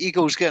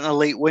 Eagles getting a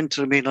late win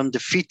to remain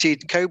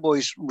undefeated.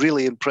 Cowboys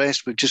really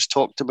impressed. We've just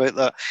talked about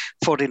that.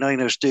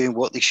 49ers doing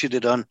what they should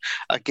have done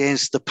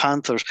against the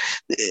Panthers.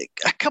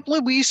 A couple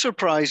of wee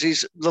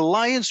surprises. The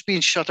Lions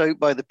being shut out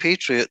by the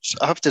Patriots,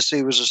 I have to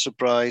say, was a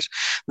surprise.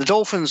 The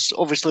Dolphins,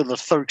 obviously their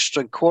third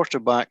string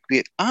quarterback,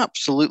 being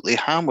absolutely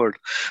hammered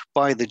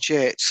by the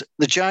Jets.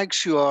 The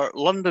Jags, who are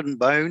London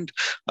bound,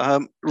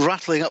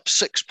 rattling up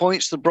 6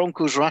 points. The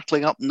Broncos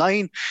rattling up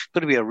 9.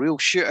 Going to be a real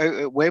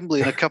shootout at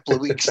Wembley in a couple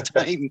of weeks'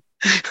 time.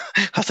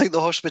 I think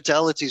the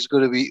hospitality is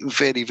going to be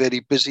very,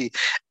 very busy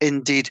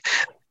indeed.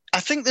 I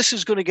think this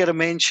is going to get a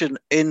mention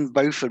in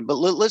Bowfin, but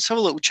let's have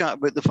a little chat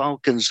about the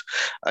Falcons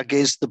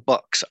against the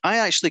Bucks. I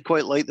actually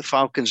quite like the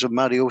Falcons of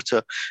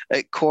Mariota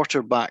at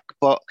quarterback,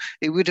 but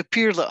it would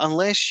appear that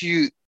unless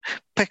you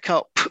pick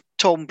up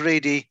Tom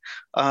Brady,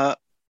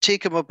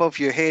 take him above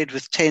your head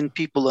with 10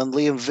 people and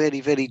lay him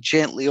very, very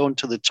gently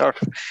onto the turf,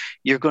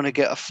 you're going to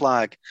get a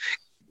flag.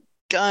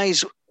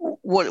 Guys,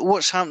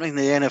 what's happening in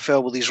the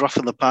NFL with these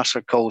roughing the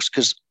passer calls?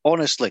 Because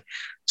honestly,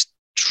 it's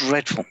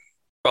dreadful.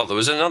 Well, there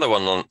was another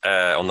one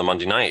on the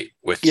Monday night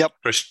with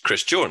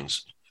Chris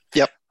Jones.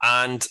 Yep.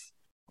 And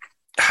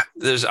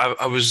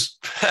I was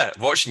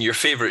watching your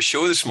favourite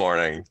show this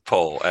morning,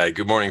 Paul,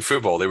 Good Morning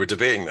Football. They were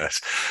debating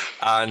this.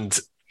 And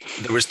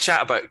there was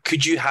chat about,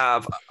 could you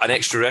have an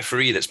extra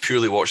referee that's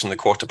purely watching the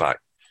quarterback?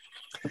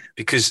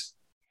 Because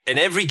in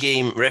every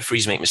game,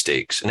 referees make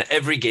mistakes. And in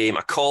every game,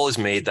 a call is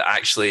made that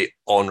actually,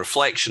 on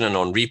reflection and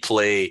on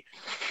replay,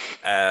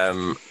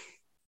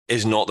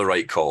 is not the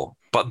right call.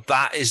 But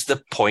that is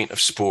the point of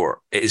sport.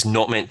 It is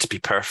not meant to be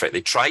perfect.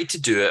 They tried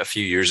to do it a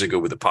few years ago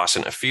with the pass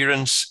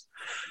interference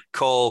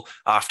call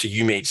after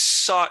you made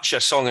such a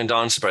song and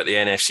dance about the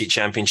NFC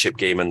Championship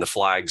game and the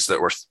flags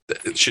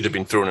that should have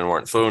been thrown and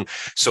weren't thrown.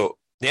 So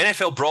the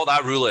NFL brought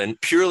that rule in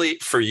purely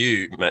for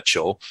you,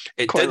 Mitchell.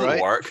 It Quite didn't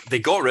right. work. They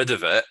got rid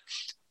of it.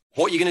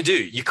 What are you going to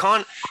do? You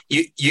can't.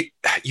 You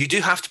do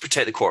have to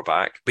protect the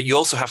quarterback, but you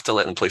also have to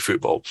let them play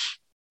football.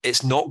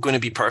 It's not going to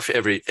be perfect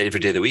every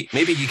day of the week.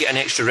 Maybe you get an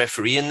extra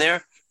referee in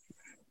there.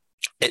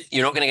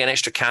 You're not going to get an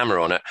extra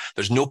camera on it.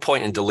 There's no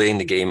point in delaying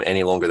the game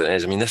any longer than it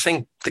is. I mean,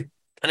 an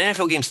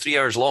NFL game's 3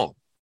 hours long.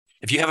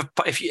 If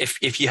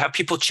you have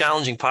people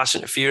challenging pass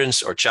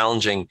interference or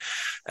challenging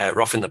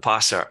roughing the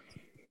passer,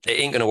 it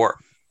ain't going to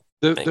work.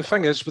 The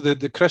thing is with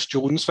the Chris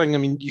Jones thing, I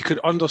mean, you could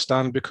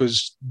understand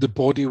because the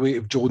body weight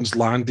of Jones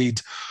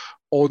landed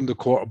on the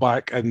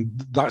quarterback, and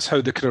that's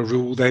how the kind of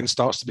rule then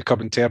starts to become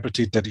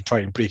interpreted. Did he try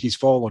and break his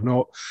fall or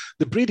not?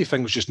 The Brady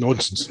thing was just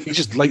nonsense. He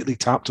just lightly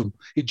tapped him.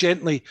 He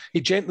gently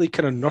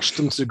kind of nursed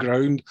him to the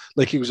ground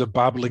like he was a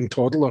babbling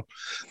toddler.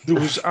 There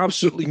was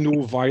absolutely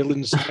no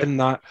violence in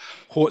that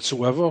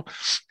whatsoever.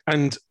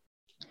 And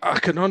I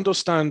can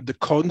understand the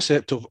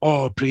concept of,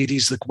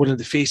 Brady's like one of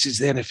the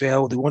faces of the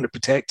NFL. They want to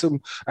protect him.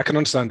 I can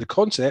understand the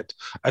concept.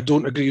 I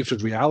don't agree with the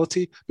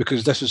reality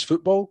because this is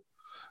football.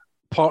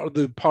 Part of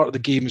the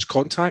game is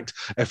contact.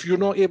 If you're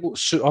not able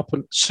to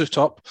suit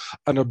up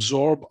and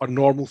absorb a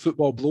normal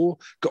football blow,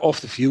 get off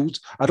the field.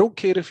 I don't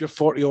care if you're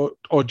 40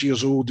 odd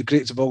years old, the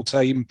greatest of all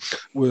time,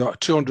 with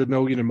 $200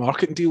 million in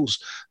marketing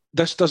deals.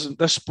 This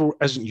sport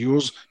isn't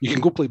yours. You can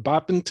go play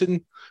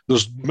badminton.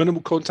 There's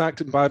minimal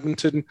contact in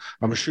badminton.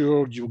 I'm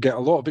sure you'll get a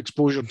lot of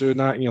exposure doing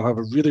that, and you'll have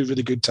a really,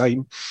 really good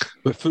time.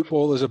 But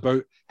football is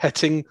about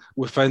hitting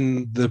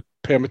within the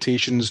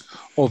permutations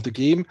of the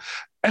game.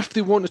 If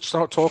they want to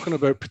start talking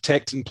about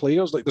protecting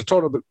players, like they're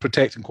talking about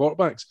protecting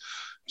quarterbacks,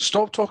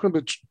 stop talking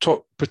about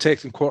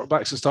protecting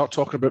quarterbacks and start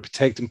talking about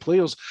protecting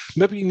players.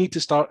 Maybe you need to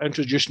start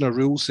introducing a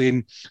rule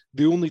saying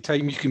the only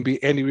time you can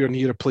be anywhere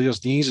near a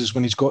player's knees is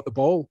when he's got the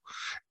ball.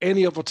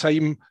 Any other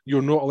time,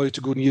 you're not allowed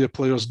to go near a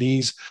player's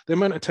knees. The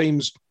amount of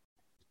times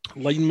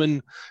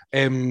linemen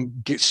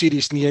get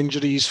serious knee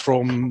injuries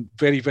from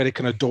very, very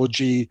kind of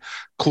dodgy,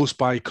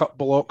 close-by cut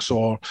blocks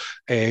or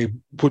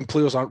when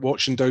players aren't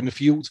watching down the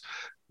field.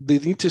 They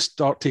need to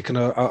start taking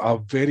a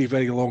very,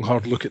 very long,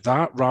 hard look at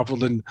that rather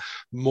than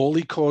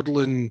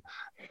mollycoddling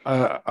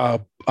a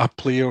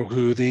player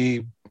who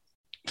they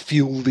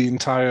feel the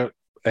entire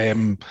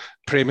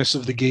premise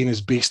of the game is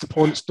based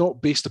upon. It's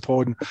not based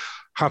upon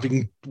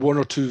having one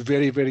or two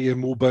very, very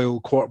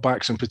immobile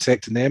quarterbacks and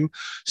protecting them.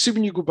 See,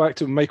 when you go back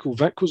to Michael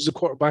Vick was the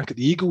quarterback at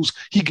the Eagles,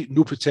 he get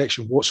no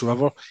protection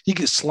whatsoever. He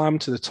gets slammed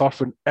to the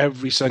turf in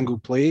every single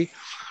play.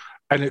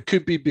 And it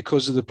could be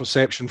because of the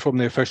perception from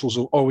the officials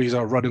of, he's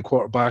a running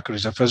quarterback or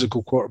he's a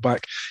physical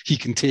quarterback. He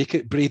can take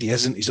it. Brady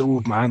isn't. He's an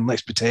old man.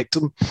 Let's protect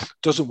him.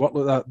 Doesn't work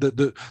like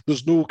that.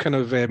 There's no kind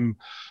of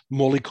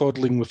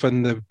mollycoddling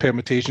within the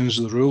permutations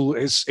of the rule.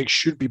 It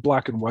should be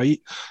black and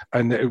white.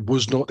 And it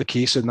was not the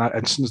case in that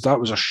instance.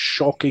 That was a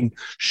shocking,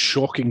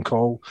 shocking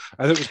call.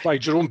 And it was by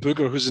Jerome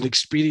Booger, who's an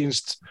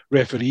experienced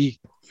referee.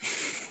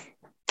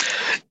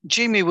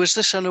 Jamie, was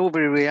this an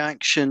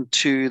overreaction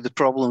to the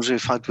problems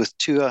we've had with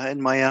Tua in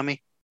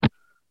Miami?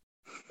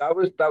 That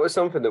was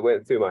something that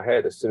went through my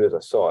head as soon as I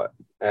saw it.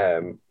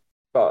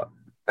 But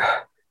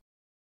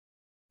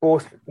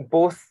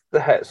both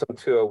the hits on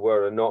Tua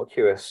were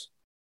innocuous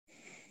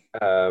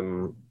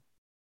and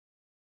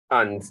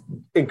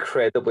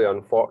incredibly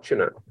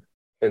unfortunate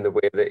in the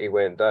way that he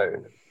went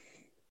down.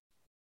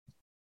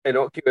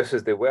 Innocuous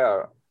as they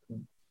were,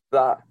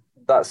 that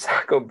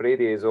sack on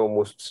Brady is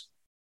almost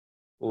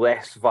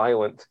less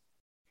violent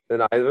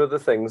than either of the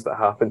things that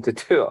happened to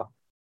Tua.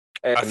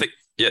 I think,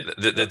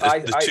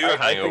 the Tua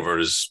hangover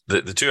is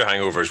the Tua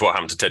hangover is what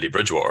happened to Teddy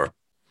Bridgewater.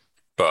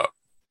 But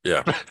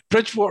yeah,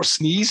 Bridgewater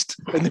sneezed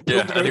and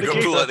they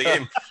pulled out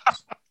the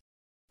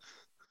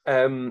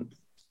game.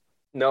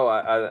 No,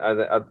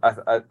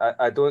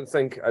 I don't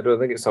think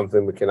it's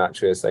something we can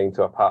actually assign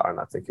to a pattern.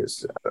 I think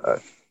it's a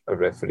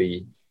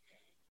referee,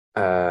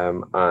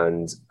 and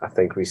I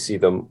think we see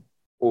them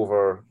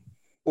over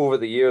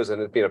the years,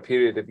 and it's been a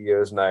period of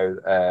years now,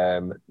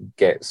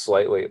 get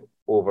slightly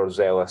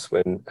overzealous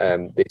when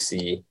they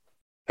see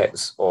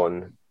hits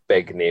on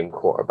big name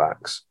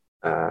quarterbacks.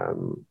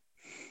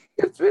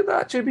 It's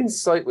actually been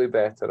slightly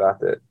better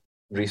at it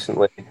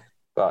recently,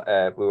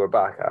 but we were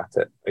back at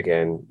it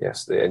again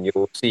yesterday, and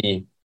you'll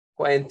see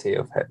plenty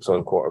of hits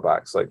on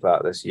quarterbacks like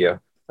that this year,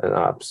 and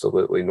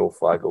absolutely no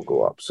flag will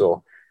go up.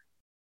 So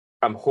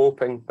I'm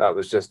hoping that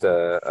was just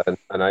an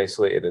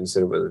isolated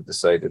incident where they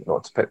decided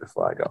not to pick the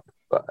flag up.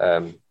 But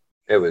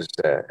it was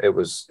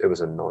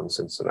a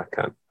nonsense, and I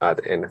can't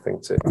add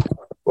anything to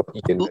what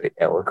Ian very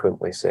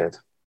eloquently said.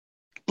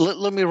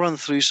 Let me run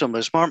through some of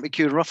this. Mark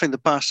McHugh, roughing the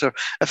passer.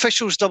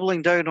 Officials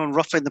doubling down on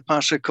roughing the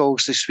passer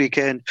calls this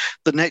weekend.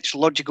 The next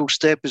logical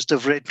step is to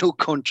have red no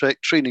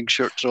contract training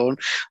shirts on.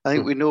 I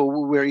think we know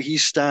where he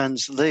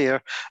stands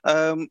there.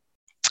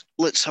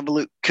 Let's have a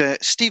look.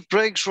 Steve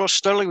Briggs, Ross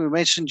Sterling, we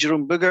mentioned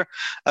Jerome Booger.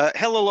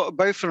 Hell of a lot of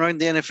bouffing around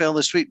the NFL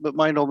this week, but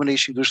my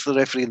nomination goes for the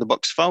referee in the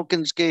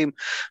Bucks-Falcons game.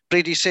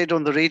 Brady said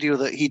on the radio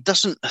that he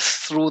doesn't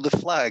throw the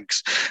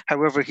flags.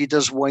 However, he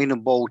does whine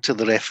and ball to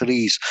the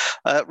referees.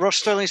 Ross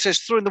Sterling says,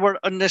 throwing the word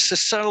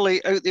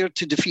unnecessarily out there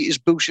to defeat his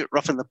bullshit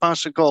roughing the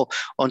passer call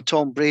on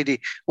Tom Brady.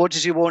 What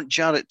does he want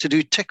Jarrett to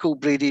do? Tickle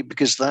Brady,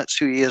 because that's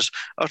who he is.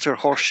 Utter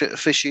horseshit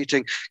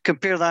officiating.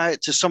 Compare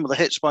that to some of the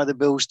hits by the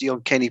Bills, on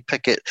Kenny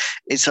Pickett.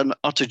 It's an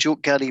utter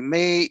joke. Gary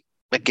May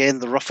again,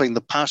 the roughing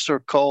the passer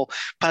call.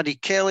 Paddy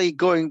Kelly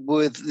going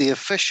with the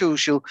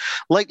officials. You'll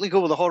likely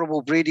go with the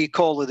horrible Brady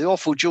call or the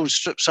awful Jones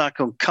strip sack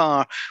on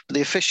Carr. But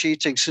the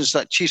officiating since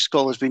that Chiefs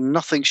call has been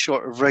nothing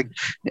short of rigged,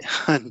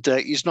 and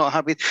he's not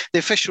happy. The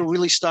official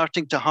really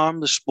starting to harm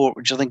the sport,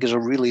 which I think is a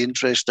really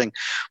interesting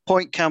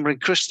point. Cameron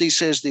Christie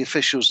says the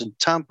officials in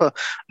Tampa.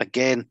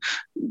 Again,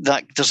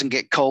 that doesn't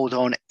get called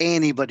on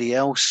anybody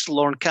else.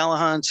 Lauren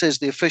Callahan says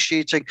the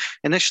officiating.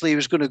 Initially, he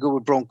was going to go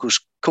with Broncos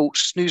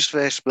Colts snooze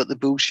fest, but the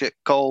bullshit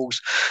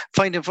calls.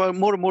 Finding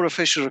more and more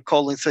officials are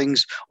calling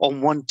things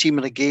on one team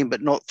in a game,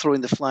 but not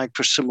throwing the flag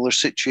for similar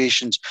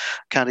situations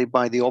carried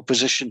by the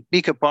opposition.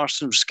 Micah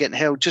Parsons was getting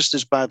held just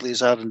as badly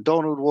as Aaron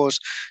Donald was.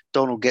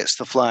 Donald gets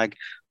the flag.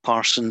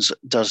 Parsons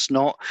does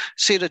not.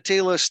 Sarah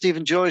Taylor,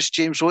 Stephen Joyce,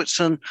 James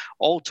Whitson,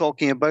 all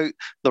talking about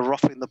the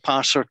roughing the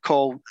passer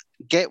call.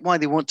 Get why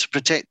they want to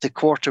protect the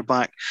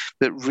quarterback,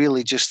 but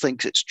really just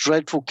think it's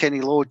dreadful. Kenny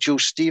Law, Joe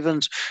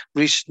Stevens,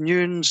 Reese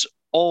Nunes,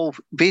 all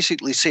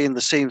basically saying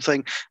the same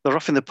thing. The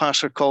roughing the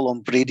passer call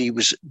on Brady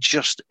was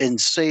just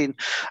insane.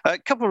 A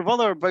couple of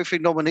other Boufing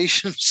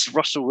nominations.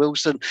 Russell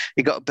Wilson,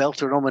 he got a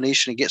belter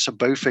nomination. He gets a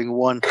Boufing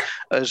one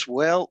as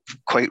well,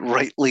 quite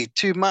rightly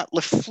too. Matt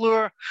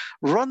LaFleur,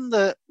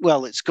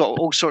 it's got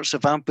all sorts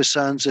of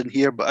ampersands in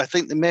here, but I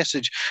think the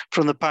message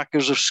from the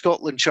Packers of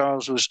Scotland,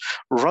 Charles, was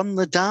run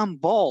the damn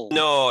ball.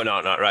 No,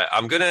 not right.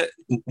 I'm going to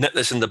nip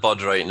this in the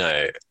bud right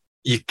now.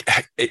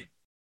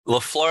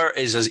 LaFleur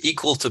is as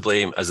equal to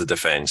blame as the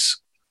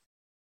defence.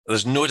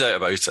 There's no doubt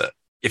about it.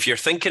 If you're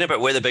thinking about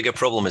where the bigger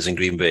problem is in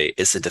Green Bay,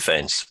 it's the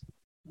defence.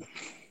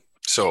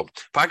 So,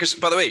 Packers,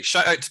 by the way,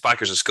 shout out to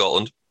Packers of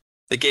Scotland.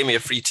 They gave me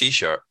a free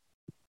T-shirt.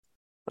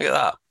 Look at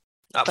that.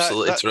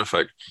 Absolutely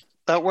terrific.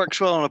 That works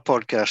well on a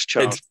podcast,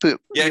 Charles.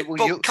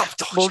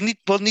 We'll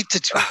need to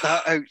tweet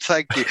that out.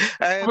 Thank you. Do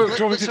you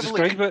want me to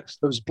describe it?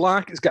 It was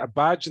black. It's got a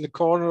badge in the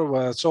corner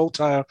with a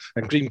saltire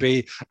and Green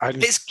Bay.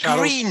 And it's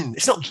green.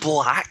 It's not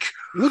black.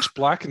 It looks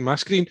black in my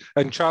screen,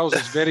 and Charles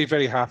is very,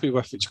 very happy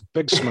with it.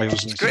 Big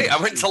smiles. It's great.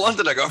 I went to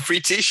London. I got a free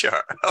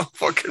T-shirt.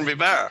 What can be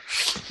better?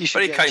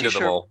 Very kind of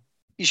them all.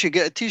 You should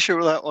get a T-shirt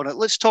with that on it.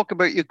 Let's talk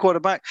about your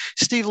quarterback.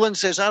 Steve Lynn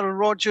says, Aaron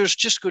Rodgers,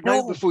 just go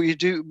down before you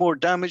do more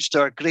damage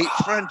to our great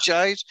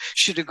franchise.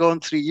 Should have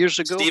gone 3 years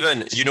ago.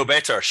 Stephen, you know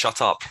better.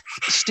 Shut up.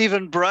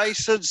 Stephen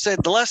Bryson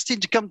said, the last team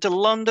to come to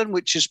London,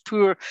 which is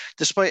poor,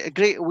 despite a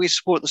great away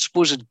support, the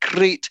supposed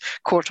great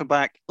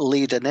quarterback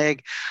laid an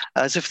egg,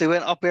 as if they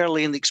went up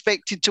early and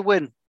expected to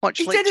win. Much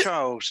like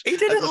Charles. He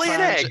didn't lay an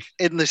egg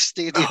in the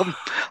stadium.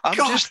 I'm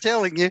just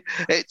telling you.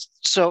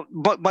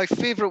 But my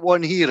favourite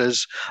one here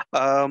is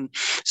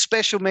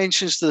special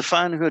mentions to the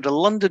fan who had a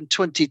London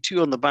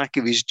 22 on the back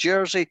of his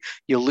jersey.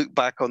 You'll look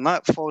back on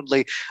that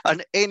fondly.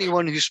 And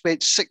anyone who spent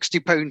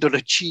 £60 on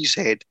a cheese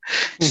head.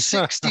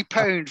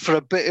 £60 for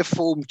a bit of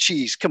foam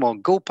cheese. Come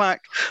on, go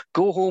pack.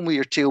 Go home with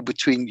your tail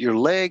between your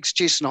legs.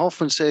 Jason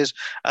Hoffman says,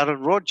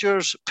 Aaron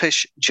Rodgers,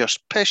 pish,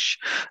 just pish.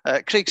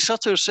 Craig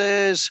Sutter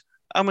says,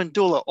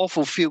 Amendola,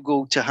 awful field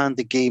goal to hand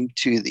the game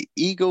to the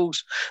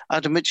Eagles.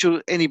 Adam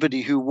Mitchell,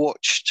 anybody who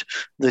watched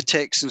the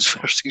Texans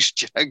versus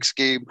Jags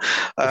game.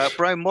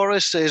 Brian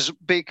Morris says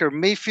Baker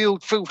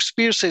Mayfield. Phil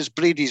Spears says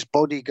Brady's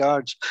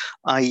bodyguards,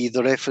 i.e.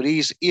 the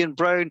referees. Ian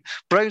Brown,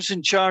 Browns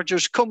and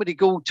Chargers, comedy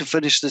goal to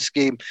finish this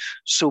game.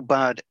 So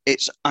bad,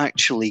 it's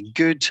actually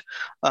good.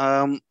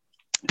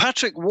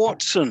 Patrick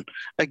Watson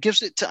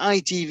gives it to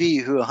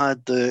ITV, who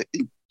had the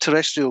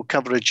terrestrial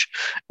coverage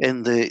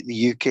in the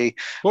UK.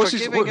 Who was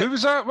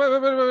that?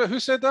 Wait, who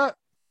said that?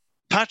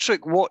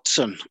 Patrick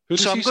Watson. Who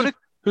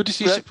does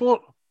he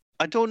support?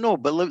 I don't know,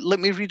 but let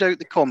me read out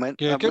the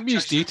comment. Yeah, give me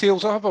his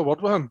details. I'll have a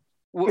word with him.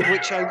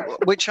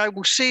 Which I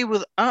will say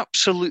with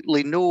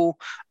absolutely no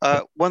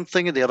one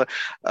thing or the other.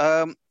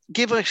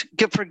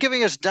 For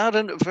giving us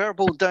Darren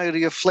verbal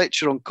diarrhea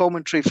Fletcher on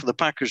commentary for the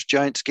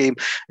Packers-Giants game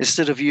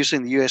instead of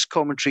using the US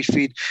commentary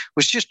feed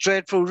was just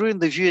dreadful,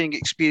 ruined the viewing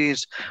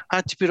experience,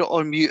 had to put it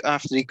on mute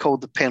after he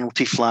called the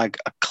penalty flag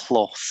a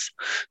cloth.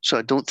 So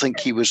I don't think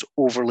he was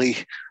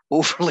overly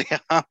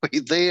happy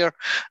there.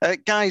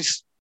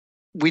 Guys,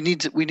 we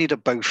need a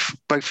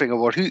Boufing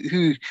award.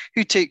 Who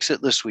takes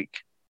it this week?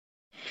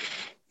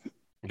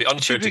 It'd be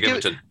unfair to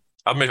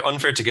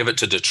give it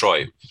to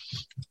Detroit.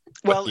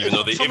 Well, even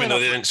though they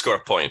didn't score a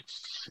point.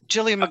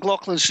 Gillian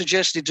McLaughlin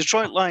suggested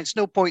Detroit Lions,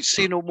 no points,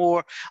 say no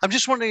more. I'm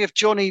just wondering if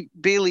Johnny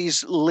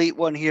Bailey's late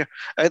one here,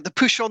 the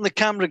push on the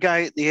camera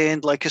guy at the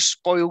end like a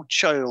spoiled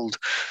child.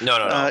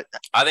 No.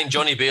 I think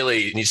Johnny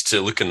Bailey needs to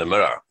look in the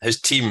mirror.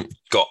 His team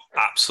got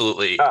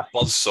absolutely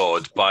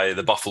buzzsawed by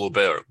the Buffalo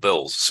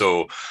Bills.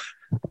 So,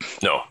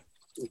 no.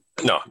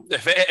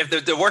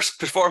 If the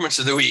worst performance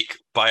of the week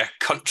by a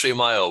country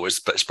mile was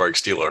Pittsburgh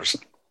Steelers.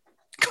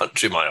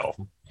 Country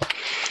mile.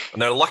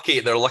 And they're lucky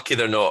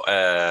they're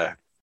not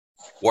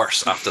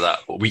worse after that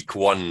week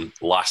one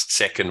last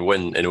second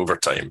win in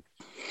overtime.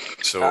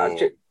 So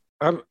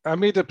I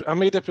made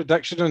a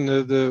prediction in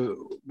the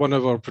one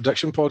of our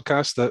prediction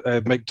podcasts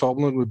that Mike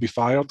Tomlin would be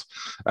fired,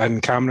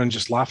 and Cameron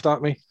just laughed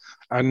at me.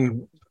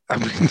 And I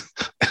mean,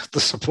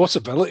 there's a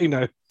possibility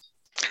now.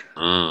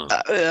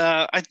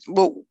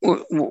 We'll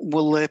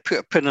put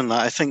a pin in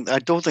that. I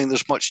don't think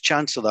there's much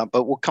chance of that,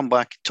 but we'll come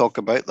back and talk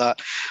about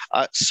that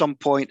at some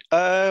point.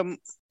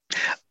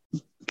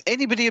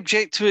 Anybody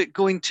object to it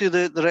going to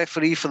the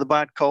referee for the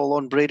bad call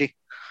on Brady?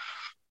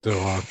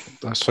 No,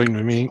 that's fine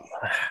with me.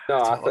 No,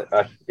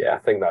 I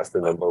think that's the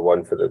number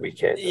one for the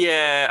weekend.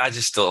 Yeah, I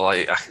just don't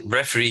like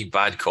referee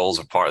bad calls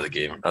are part of the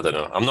game. I don't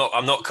know. I'm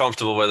not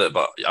comfortable with it,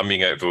 but I'm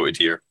being outvoted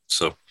here.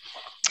 So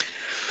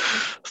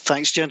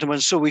thanks,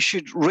 gentlemen. So we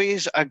should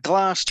raise a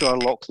glass to our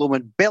Loch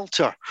Lomond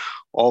belter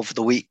of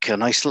the week. A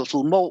nice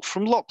little malt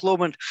from Loch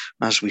Lomond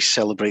as we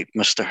celebrate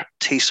Mr.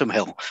 Taysom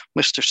Hill,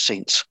 Mr.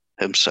 Saints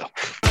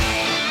himself.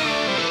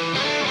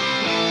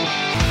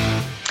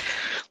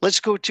 Let's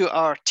go to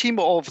our team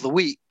of the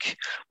week.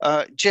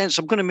 Gents,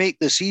 I'm going to make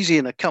this easy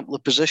in a couple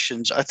of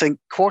positions. I think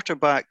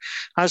quarterback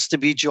has to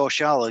be Josh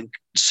Allen,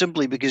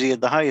 simply because he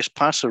had the highest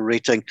passer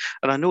rating.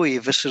 And I know he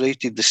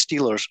eviscerated the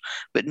Steelers,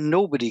 but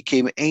nobody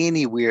came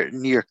anywhere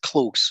near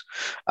close.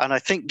 And I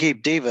think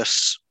Gabe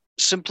Davis,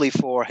 simply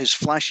for his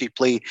flashy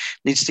play,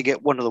 needs to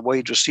get one of the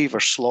wide receiver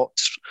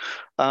slots.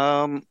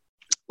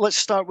 Let's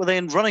start with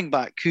then running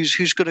back.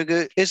 Who's going to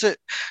go? Is it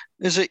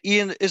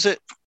Ian? Is it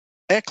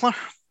Eckler?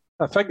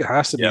 I think it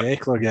has to be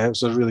Eckler. Yeah, it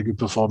was a really good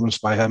performance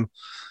by him.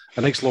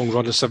 A nice long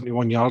run of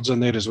 71 yards in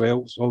there as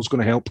well. So it's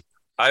going to help.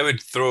 I would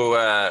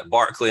throw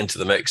Barkley into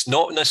the mix,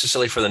 not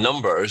necessarily for the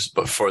numbers,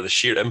 but for the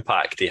sheer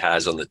impact he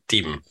has on the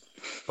team.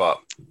 But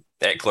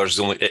Eckler's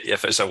only,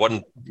 if it's a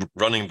one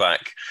running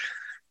back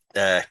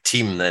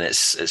team, then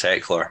it's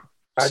Eckler.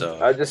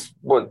 So. I just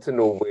want to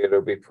know where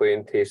he'll be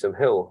playing Taysom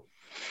Hill.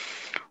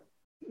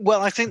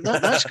 Well, I think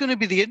that's going to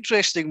be the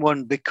interesting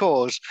one,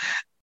 because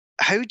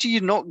how do you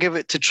not give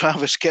it to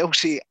Travis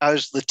Kelce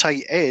as the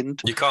tight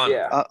end? You can't.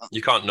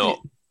 You can't not.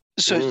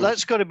 So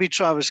that's got to be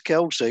Travis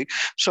Kelce.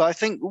 So I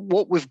think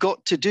what we've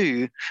got to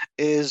do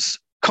is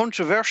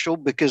controversial,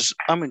 because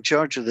I'm in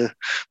charge of the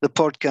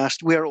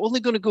podcast. We are only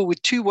going to go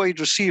with 2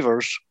 wide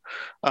receivers,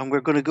 and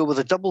we're going to go with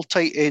a double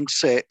tight end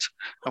set,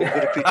 and we're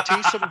going to put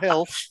Taysom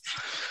Hill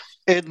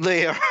in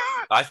there.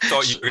 I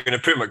thought you were going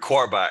to put him at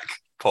quarterback,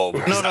 Paul,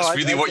 because that's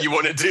really what you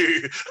want to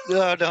do.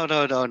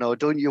 No.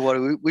 Don't you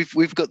worry.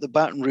 We've got the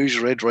Baton Rouge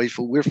Red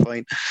Rifle. We're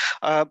fine.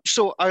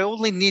 So I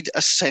only need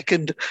a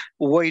second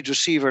wide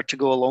receiver to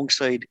go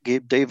alongside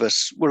Gabe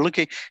Davis. We're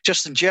looking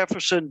Justin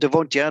Jefferson,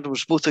 Devontae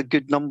Adams, both are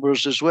good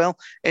numbers as well.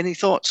 Any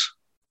thoughts?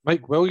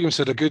 Mike Williams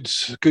had a good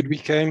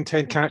weekend,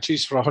 10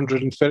 catches for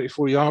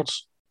 134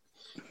 yards.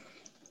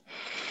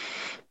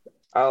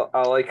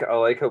 I like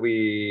a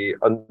wee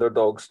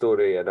underdog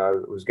story, and I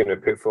was going to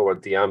put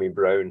forward De'Ami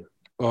Brown.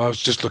 Oh, I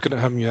was just looking at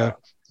him, yeah.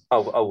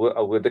 A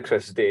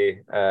ludicrous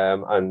day,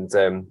 and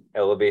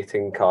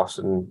elevating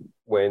Carson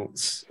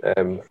Wentz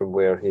from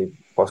where he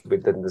possibly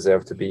didn't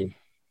deserve to be.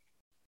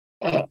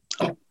 Well,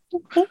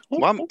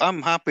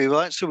 I'm happy with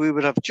that. So we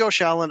would have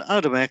Josh Allen,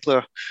 Adam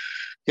Eckler,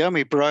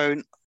 De'Ami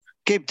Brown,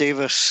 Gabe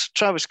Davis,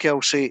 Travis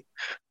Kelce,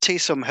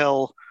 Taysom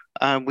Hill,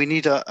 and we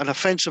need an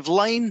offensive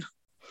line.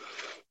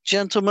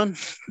 Gentlemen,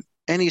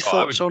 any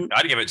thoughts on?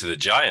 I'd give it to the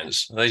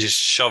Giants. They just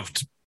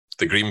shoved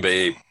the Green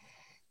Bay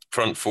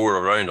front four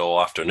around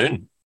all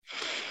afternoon.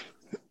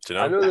 Do you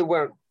know? I know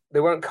they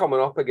weren't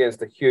coming up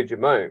against a huge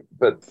amount,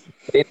 but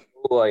the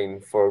line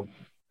for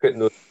putting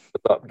those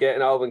up,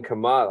 getting Alvin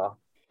Kamara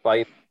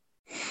by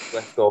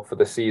lift off for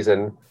the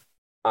season,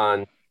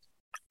 and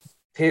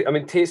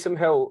Taysom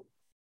Hill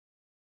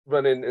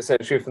running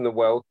essentially from the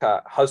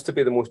Wildcat has to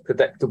be the most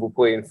predictable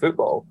play in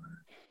football,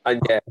 and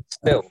yet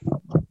still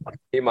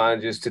he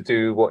manages to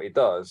do what he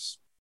does.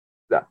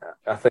 That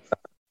I think that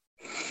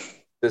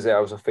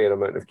deserves a fair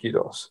amount of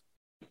kudos.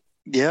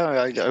 Yeah,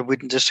 I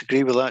wouldn't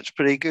disagree with that. It's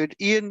pretty good.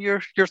 Ian,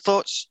 your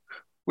thoughts?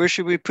 Where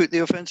should we put the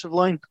offensive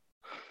line?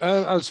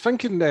 I was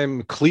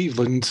thinking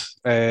Cleveland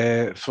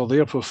for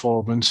their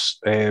performance.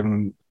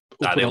 They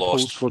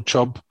lost for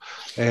Chubb.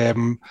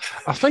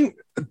 I think,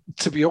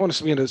 to be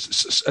honest, I mean,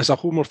 it's a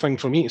homer thing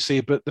for me to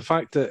say, but the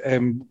fact that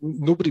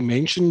nobody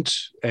mentioned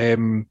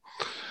the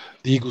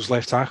Eagles'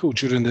 left tackle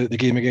during the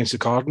game against the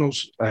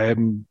Cardinals,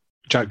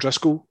 Jack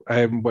Driscoll,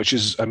 which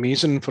is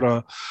amazing for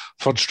a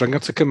third stringer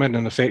to come in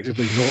and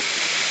effectively not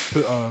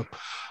put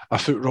a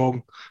foot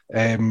wrong.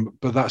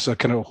 But that's a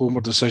kind of homer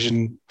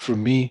decision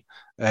from me.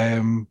 But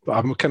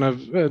I'm kind of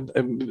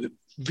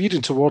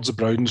veering towards the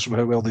Browns from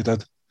how well they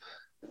did.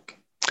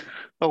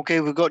 Okay,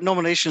 we've got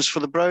nominations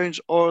for the Browns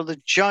or the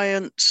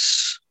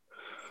Giants.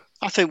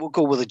 I think we'll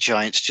go with the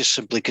Giants just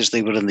simply because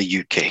they were in the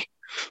UK.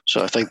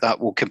 So I think that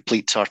will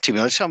complete our team.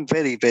 I'm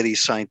very, very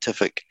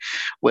scientific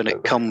when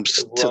it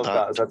comes to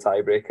that. As a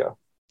tiebreaker.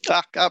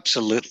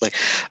 Absolutely.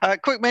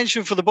 Quick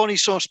mention for the Bonnie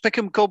Sauce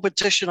Pick'em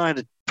competition. I had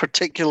a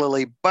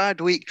particularly bad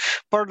week.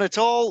 Burn It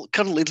All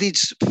currently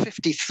leads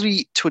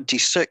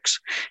 53-26.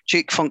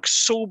 Jake Funk's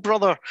Soul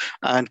Brother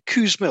and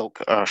Coos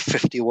Milk are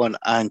 51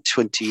 and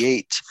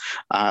 28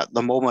 at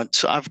the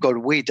moment. I've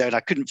gone way down. I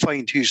couldn't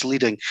find who's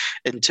leading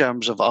in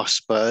terms of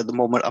us, but at the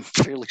moment I'm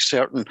fairly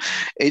certain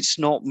it's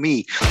not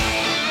me.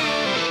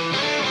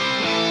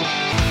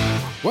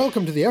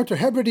 Welcome to the Outer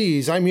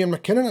Hebrides. I'm Ian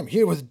McKinnon. I'm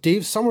here with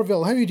Dave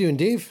Somerville. How are you doing,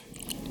 Dave?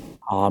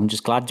 Oh, I'm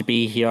just glad to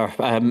be here.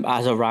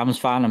 As a Rams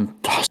fan, I'm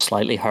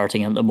slightly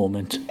hurting at the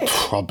moment.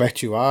 I'll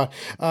bet you are.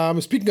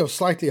 Speaking of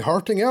slightly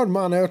hurting, our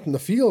man out in the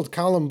field,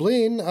 Callum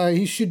Blaine,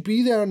 he should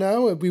be there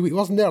now. He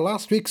wasn't there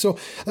last week, so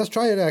let's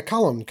try it.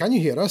 Callum, can you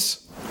hear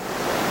us?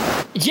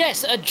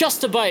 Yes,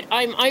 just about.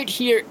 I'm out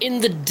here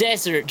in the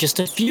desert, just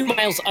a few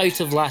miles out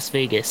of Las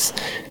Vegas.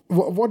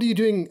 What are you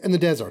doing in the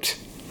desert?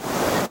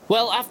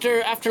 Well,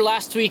 after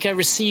last week, I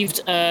received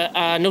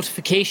a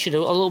notification, a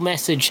little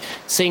message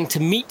saying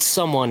to meet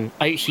someone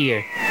out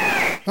here.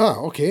 Ah,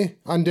 okay.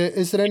 And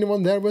is there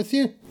anyone there with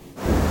you?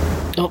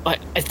 Oh, I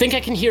think I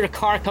can hear a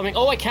car coming.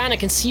 Oh, I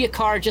can see a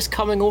car just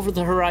coming over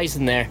the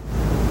horizon there.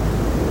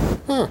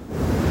 Huh.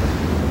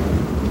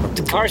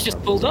 The car's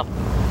just pulled up.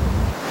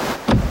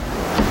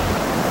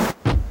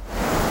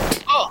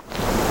 Oh!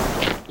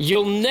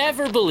 You'll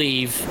never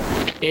believe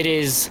it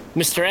is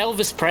Mr.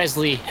 Elvis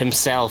Presley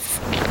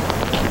himself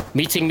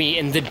meeting me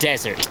in the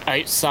desert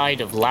outside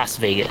of Las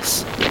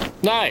Vegas.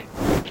 Now,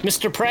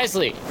 Mr.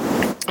 Presley,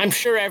 I'm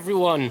sure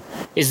everyone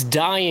is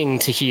dying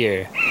to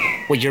hear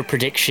what your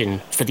prediction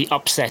for the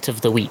upset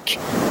of the week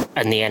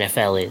and the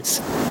NFL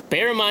is.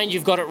 Bear in mind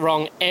you've got it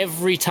wrong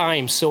every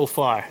time so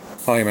far.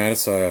 Hi man,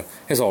 it's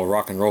all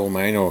rock and roll,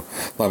 man. You know,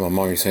 like my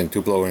mom used to say,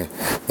 Tupelo and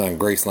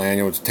Graceland,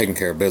 you know, just taking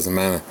care of business,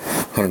 man.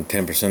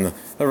 110%.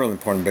 They're really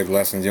important, big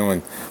lessons, you know.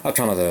 And I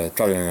try not to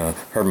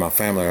hurt my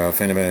family or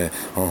offend anybody.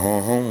 You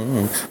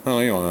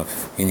know,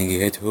 in the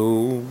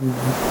ghetto.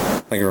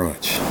 Thank you very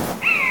much.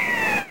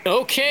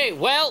 Okay,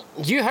 well,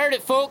 you heard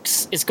it,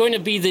 folks. It's going to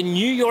be the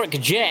New York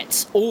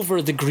Jets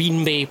over the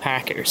Green Bay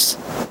Packers.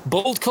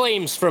 Bold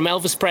claims from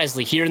Elvis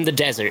Presley here in the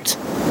desert.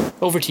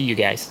 Over to you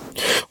guys.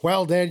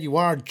 Well, there you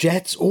are,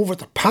 Jets over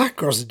the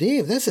Packers,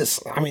 Dave. This is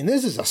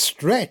a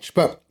stretch,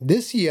 but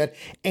this year,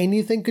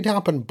 anything could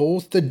happen.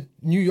 Both the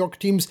New York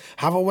teams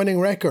have a winning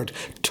record.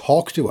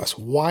 Talk to us.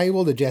 Why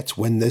will the Jets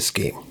win this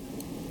game?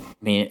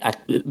 I mean,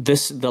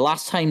 the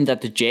last time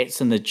that the Jets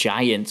and the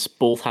Giants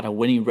both had a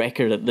winning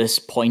record at this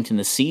point in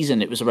the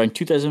season, it was around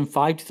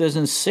 2005,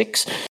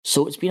 2006.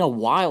 So it's been a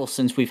while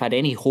since we've had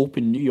any hope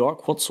in New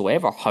York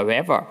whatsoever.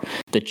 However,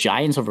 the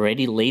Giants have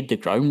already laid the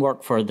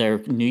groundwork for their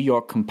New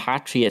York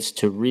compatriots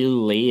to really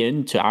lay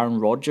into Aaron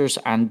Rodgers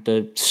and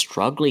the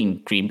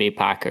struggling Green Bay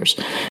Packers.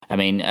 I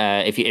mean,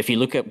 if you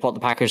look at what the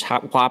Packers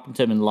what happened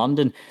to them in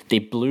London, they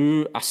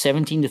blew a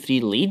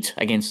 17-3 lead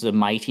against the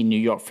mighty New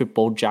York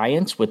Football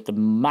Giants with the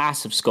massive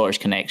Scottish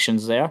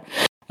connections there.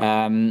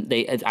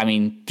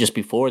 Just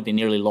before they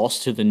nearly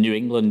lost to the New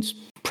England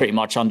pretty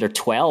much under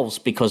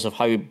 12s because of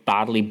how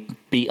badly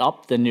beat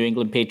up the New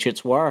England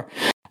Patriots were.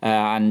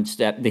 And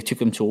that they took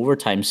them to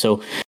overtime.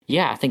 So,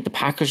 yeah, I think the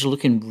Packers are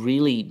looking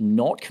really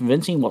not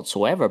convincing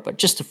whatsoever. But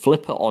just to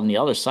flip it on the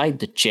other side,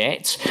 the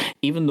Jets,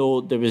 even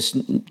though they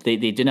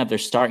didn't have their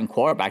starting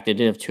quarterback, they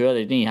didn't have Tua,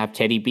 they didn't have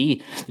Teddy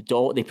B,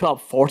 they put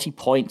up 40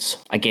 points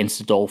against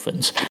the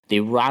Dolphins.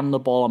 They ran the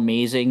ball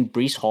amazing.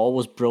 Breece Hall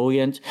was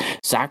brilliant.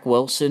 Zach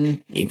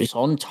Wilson, he was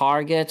on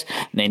target.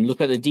 And then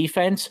look at the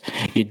defense.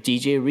 You had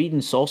DJ Reed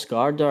and Sauce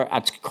Gardner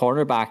at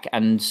cornerback,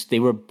 and they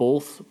were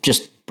both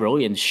just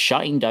brilliant,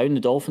 shutting down the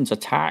Dolphins'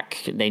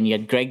 attack. Then you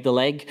had Greg the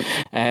Leg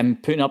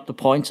putting up the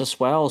points as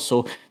well.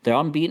 So they're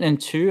unbeaten in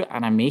 2,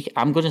 and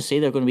I'm going to say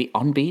they're going to be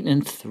unbeaten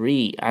in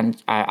 3.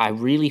 And I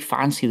really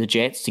fancy the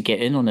Jets to get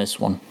in on this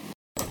one.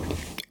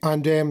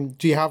 And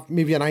do you have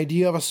maybe an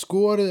idea of a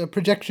score, a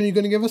projection you're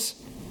going to give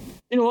us?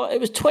 You know what?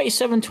 It was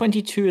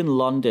 27-22 in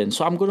London,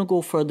 so I'm going to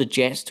go for the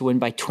Jets to win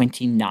by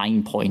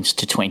 29 points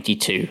to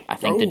 22. I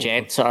think the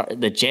Jets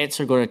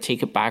are going to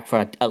take it back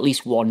for at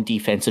least one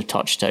defensive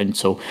touchdown.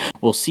 So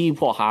we'll see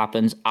what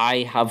happens.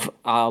 I have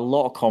a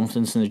lot of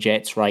confidence in the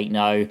Jets right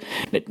now.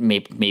 But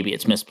maybe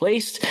it's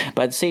misplaced,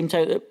 but at the same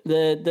time,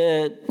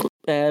 the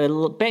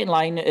betting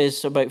line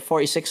is about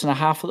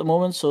 46.5 at the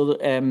moment. So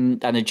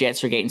and the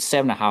Jets are getting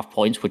 7.5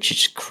 points, which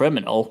is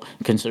criminal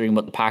considering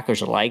what the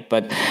Packers are like.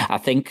 But I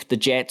think the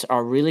Jets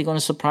are really going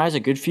to surprise a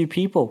good few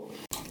people.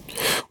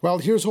 Well,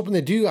 here's hoping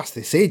they do. As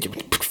they say, you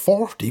put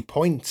 40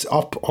 points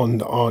up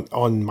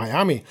on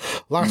Miami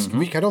last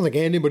week. I don't think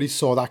anybody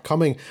saw that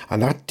coming,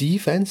 and that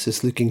defense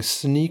is looking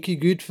sneaky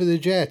good for the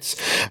Jets.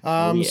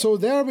 So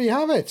there we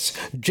have it.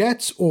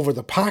 Jets over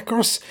the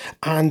Packers,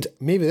 and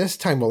maybe this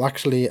time we'll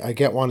actually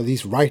get one of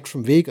these right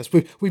from Vegas.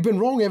 We've been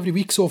wrong every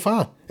week so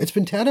far. It's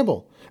been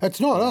terrible. It's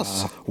not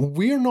us.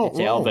 We're not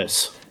wrong.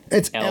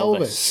 It's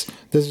Elvis.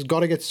 This has got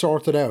to get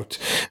sorted out.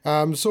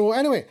 So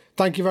anyway,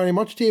 thank you very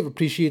much, Dave.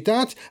 Appreciate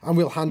that. And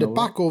we'll hand it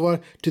back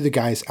over to the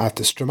guys at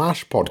the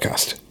Stramash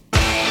podcast.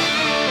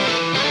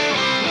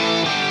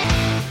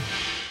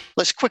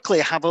 Let's quickly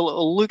have a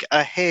little look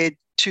ahead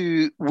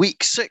to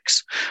week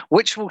 6,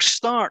 which will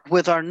start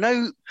with our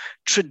now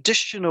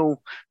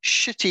traditional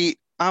shitty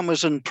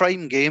Amazon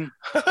Prime game,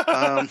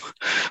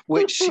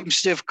 which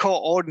seems to have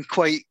caught on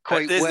quite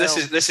well.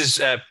 This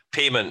is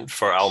payment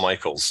for Al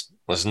Michaels.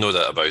 There's no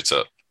doubt about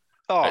it.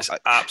 It's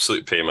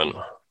absolute payment.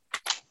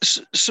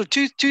 So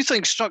two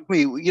things struck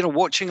me,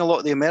 watching a lot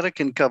of the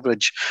American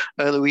coverage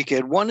the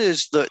weekend. One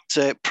is that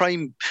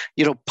Prime,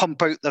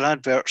 pump out their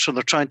adverts, so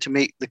they're trying to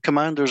make the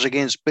Commanders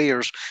against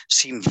Bears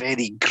seem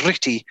very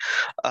gritty.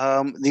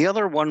 The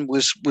other one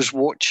was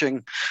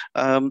watching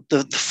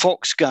the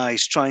Fox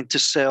guys trying to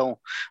sell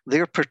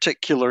their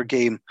particular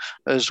game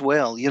as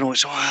well.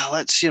 It's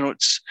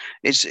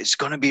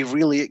going to be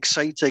really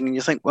exciting, and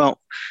you think,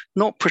 well,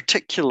 not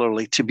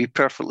particularly, to be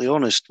perfectly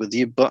honest with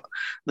you, but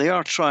they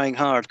are trying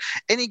hard.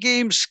 Any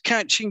games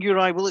catching your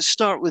eye? Well, let's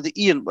start with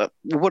Ian. But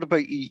what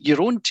about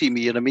your own team,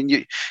 Ian? I mean,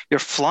 you're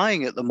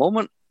flying at the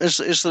moment.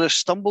 Is there a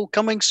stumble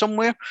coming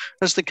somewhere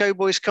as the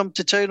Cowboys come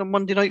to town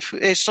on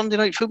Sunday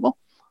night football?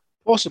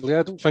 Possibly.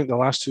 I don't think the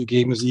last two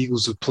games the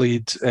Eagles have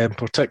played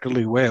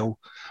particularly well,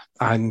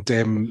 and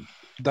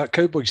that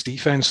Cowboys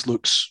defense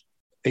looks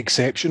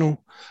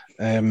exceptional.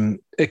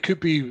 It could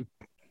be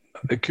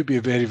a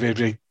very, very,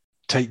 very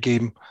tight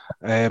game.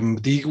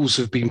 The Eagles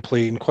have been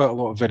playing quite a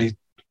lot of very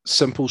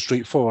simple,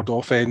 straightforward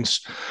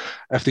offense.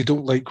 If they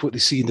don't like what they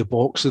see in the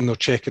box, then they're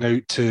checking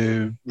out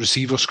to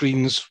receiver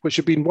screens, which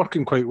have been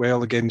working quite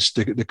well against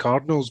the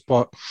Cardinals.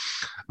 But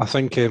I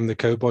think the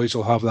Cowboys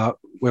will have that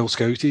well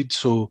scouted.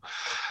 So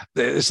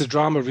it's the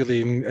drama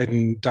really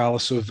in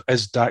Dallas of,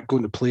 is Dak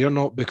going to play or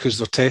not? Because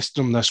they're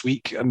testing him this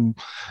week, and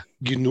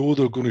they're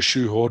going to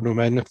shoehorn him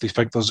in if they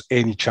think there's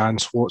any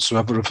chance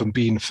whatsoever of him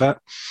being fit.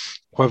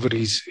 Whether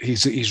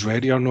he's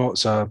ready or not,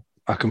 it's a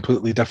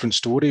completely different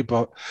story.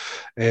 But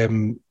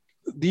the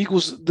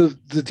Eagles, the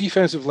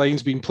defensive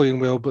line's been playing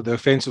well, but the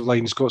offensive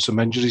line's got some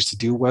injuries to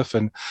deal with,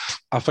 and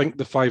I think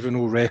the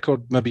 5-0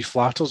 record maybe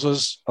flatters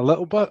us a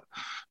little bit.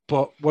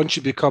 But once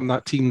you become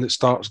that team that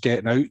starts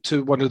getting out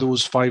to one of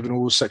those 5-0,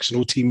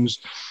 6-0 teams,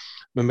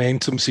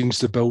 momentum seems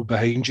to build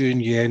behind you,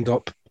 and you end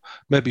up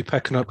maybe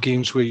picking up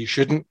games where you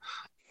shouldn't.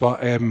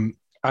 But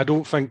I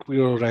don't think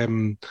we're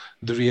the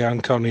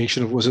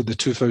reincarnation of, was it the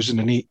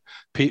 2008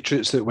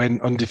 Patriots that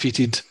went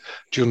undefeated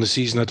during the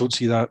season? I don't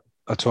see that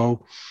at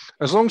all.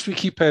 As long as we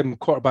keep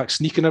quarterback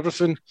sneaking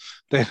everything,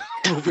 then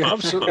we'll be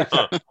absolutely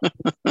fine.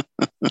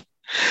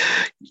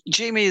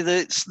 Jamie,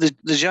 the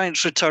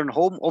Giants return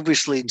home,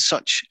 obviously in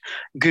such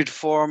good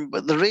form,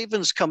 but the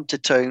Ravens come to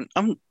town.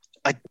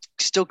 I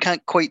still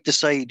can't quite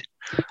decide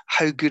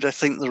how good I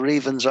think the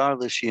Ravens are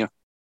this year.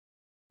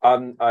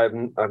 I've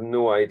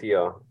no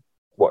idea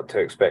what to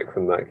expect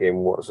from that game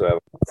whatsoever.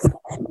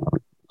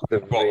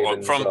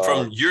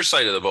 From your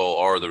side of the ball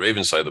or the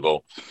Ravens side of the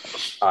ball?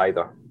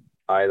 Either.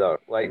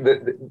 Like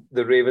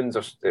the Ravens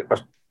they've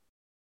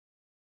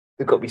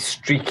got these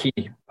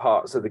streaky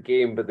parts of the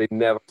game, but they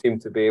never seem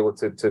to be able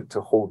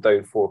to hold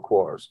down four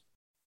quarters.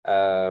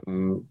 If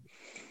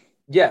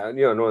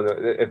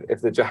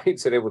the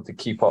Giants are able to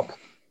keep up,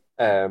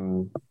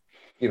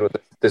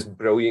 this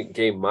brilliant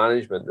game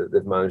management that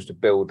they've managed to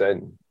build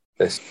in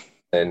this,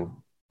 then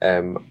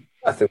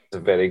I think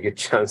there's a very good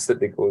chance that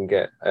they go and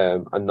get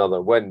another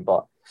win.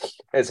 But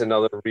it's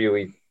another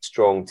really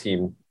strong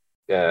team,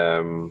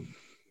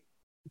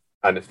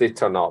 and if they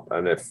turn up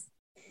and if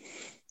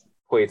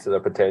play to their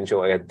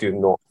potential, I do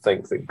not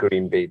think that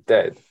Green Bay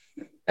did,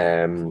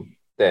 then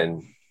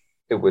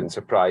it wouldn't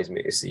surprise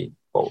me to see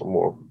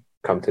Baltimore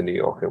come to New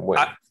York and win.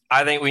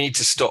 I think we need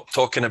to stop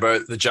talking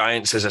about the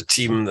Giants as a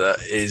team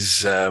that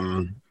is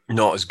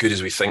not as good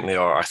as we think they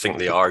are. I think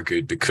they are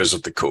good because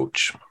of the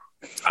coach.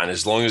 And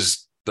as long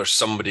as there's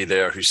somebody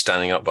there who's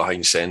standing up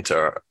behind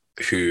centre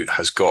who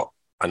has got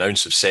an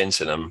ounce of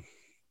sense in him,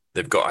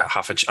 they've got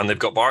and they've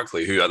got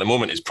Barkley, who at the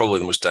moment is probably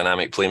the most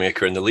dynamic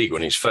playmaker in the league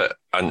when he's fit.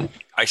 And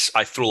I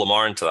throw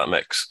Lamar into that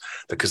mix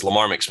because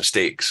Lamar makes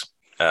mistakes.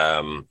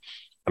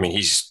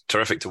 He's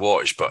terrific to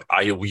watch, but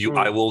I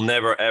will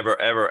never,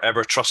 ever, ever,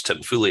 ever trust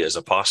him fully as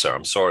a passer.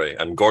 I'm sorry.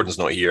 And Gordon's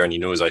not here, and he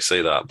knows I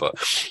say that. But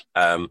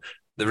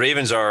the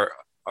Ravens are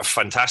a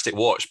fantastic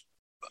watch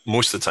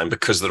most of the time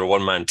because they're a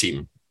one-man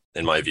team,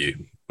 in my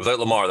view. Without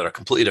Lamar, they're a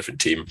completely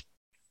different team.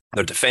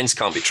 Their defense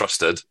can't be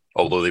trusted,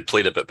 although they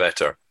played a bit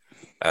better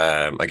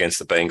against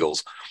the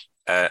Bengals.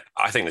 I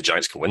think the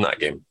Giants can win that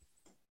game.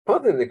 I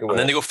think they can win. And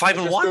then they go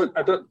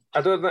 5-1.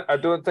 I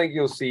don't think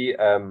you'll see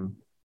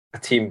a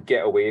team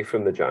get away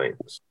from the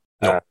Giants.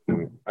 No.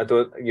 I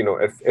don't.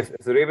 If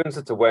the Ravens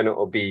are to win,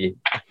 it'll be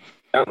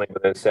certainly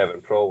within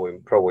 7,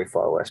 probably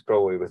far less,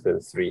 probably within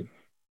 3.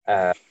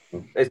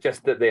 It's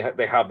just that they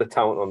have the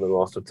talent on the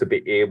roster to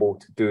be able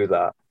to do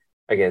that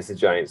against the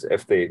Giants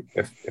if they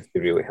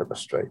really hit their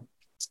stride.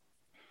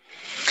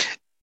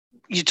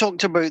 You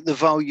talked about the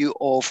value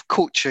of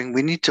coaching.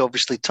 We need to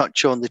obviously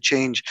touch on the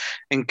change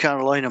in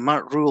Carolina.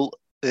 Matt Rule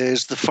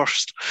is the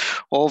first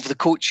of the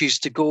coaches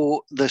to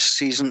go this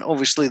season.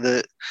 Obviously,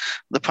 the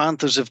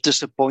Panthers have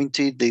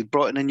disappointed. They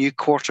brought in a new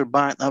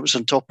quarterback. That was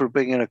on top of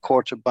bringing a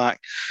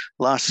quarterback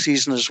last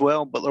season as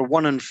well. But they're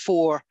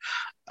 1-4.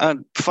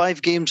 And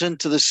 5 games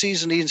into the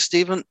season, Ian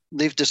Stephen,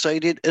 they've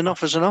decided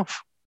enough is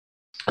enough.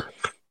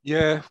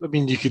 Yeah, I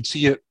mean, you could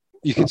see it.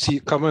 You could see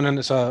it coming, and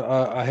it's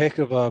a heck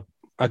of a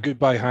a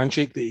goodbye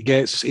handshake that he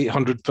gets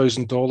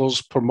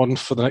 $800,000 per month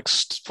for the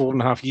next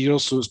 4.5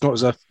 years. So it's not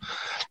as if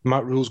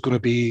Matt Rule's going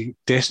to be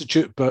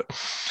destitute, but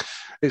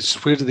it's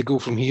where do they go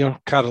from here?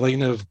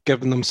 Carolina have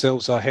given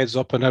themselves a heads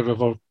up on every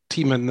other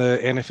team in the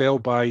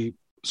NFL by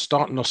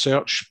starting a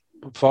search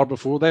far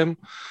before them.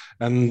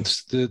 And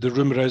the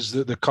rumour is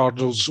that the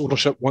Cardinals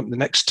ownership want the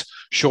next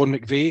Sean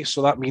McVay.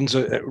 So that means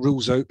that it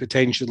rules out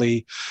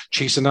potentially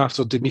chasing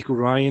after DeMeco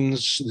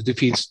Ryans,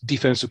 the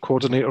defensive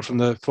coordinator from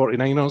the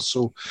 49ers.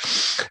 So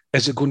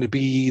is it going to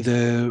be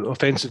the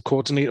offensive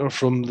coordinator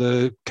from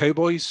the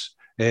Cowboys,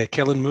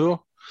 Kellen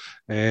Moore?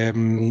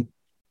 That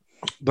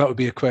would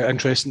be quite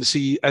interesting to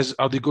see.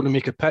 Are they going to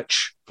make a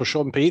pitch for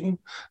Sean Payton?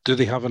 Do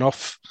they have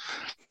enough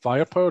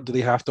firepower? Do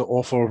they have to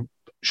offer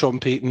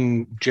Sean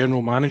Payton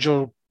general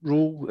manager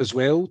role as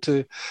well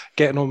to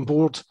getting on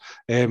board?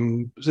 So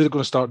they're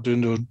going to start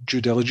doing their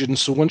due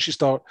diligence. So once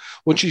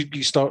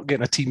you start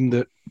getting a team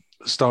that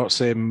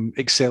starts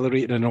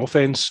accelerating an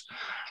offense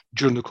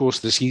during the course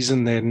of the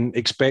season, then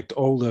expect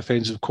all the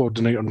offensive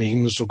coordinator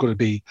names are going to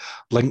be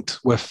linked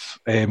with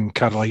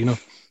Carolina.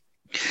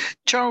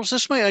 Charles,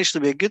 this might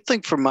actually be a good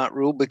thing for Matt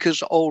Rule,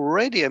 because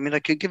already, I mean, I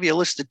could give you a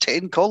list of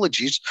 10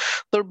 colleges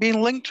that are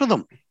being linked with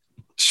them.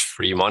 It's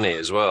free money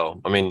as well.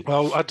 I mean,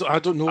 well, I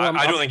don't know.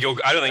 I don't think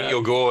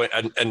you'll go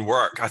and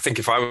work. I think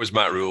if I was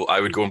Matt Rule,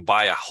 I would go and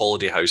buy a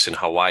holiday house in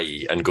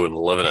Hawaii and go and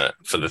live in it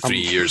for the 3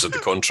 years of the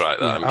contract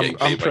that I'm getting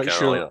paid by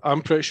Carolina.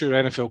 I'm pretty sure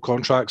NFL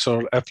contracts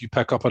are, if you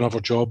pick up another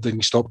job, then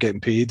you stop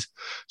getting paid.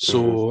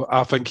 So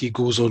I think he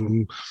goes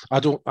on. I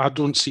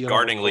don't see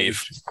gardening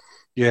leave.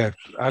 Yeah,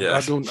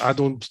 I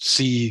don't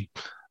see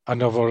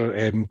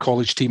another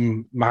college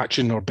team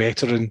matching or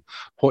bettering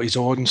what he's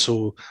on.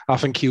 So I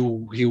think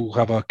he'll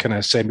have a kind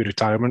of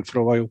semi-retirement for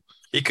a while.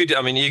 He could.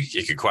 I mean,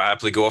 he could quite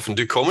happily go off and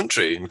do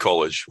commentary in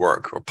college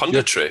work or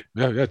punditry.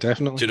 Yeah,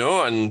 definitely. You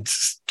know, and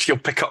he'll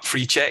pick up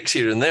free checks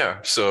here and there.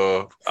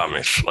 So I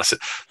mean, listen,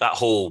 that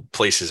whole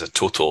place is a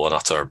total and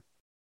utter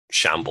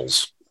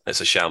shambles.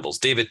 It's a shambles.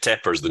 David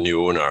Tepper's the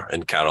new owner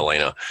in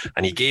Carolina,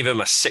 and he gave him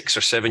a 6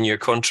 or 7 year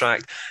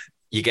contract.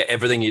 You get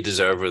everything you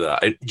deserve with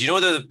that. You know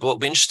what'll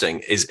be interesting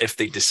is if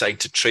they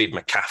decide to trade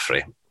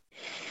McCaffrey.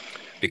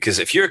 Because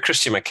if you're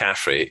Christian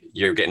McCaffrey,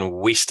 you're getting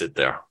wasted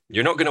there.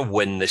 You're not going to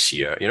win this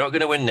year. You're not going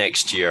to win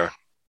next year.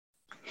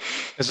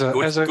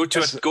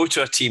 Go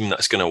to a team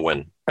that's going to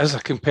win. As a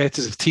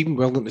competitive team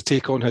willing to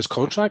take on his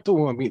contract,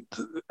 though, I mean,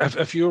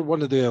 if you're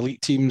one of the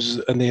elite teams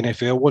in the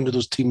NFL, one of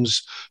those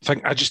teams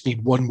think, I just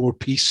need one more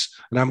piece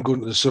and I'm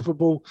going to the Super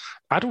Bowl,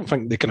 I don't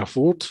think they can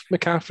afford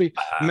McCaffrey.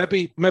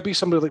 Maybe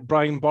somebody like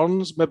Brian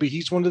Burns, maybe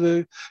he's one of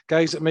the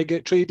guys that might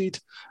get traded.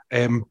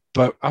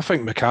 But I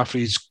think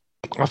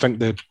I think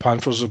the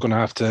Panthers are going to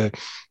have to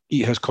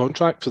eat his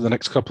contract for the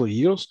next couple of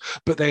years.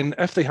 But then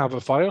if they have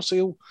a fire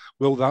sale,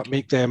 will that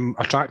make them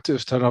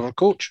attractive to another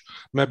coach?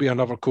 Maybe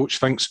another coach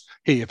thinks,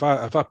 hey, if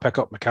I pick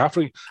up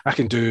McCaffrey, I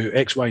can do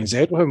X, Y, and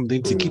Z with him. They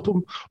need to keep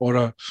him.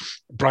 Or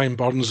Brian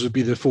Burns would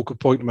be the focal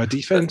point of my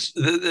defense.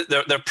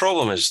 Their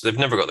problem is they've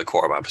never got the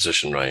quarterback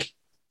position right.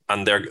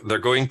 And they're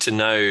going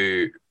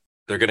to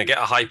get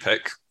a high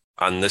pick.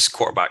 And this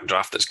quarterback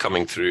draft that's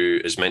coming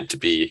through is meant to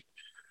be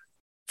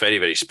very,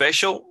 very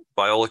special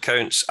by all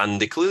accounts,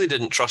 and they clearly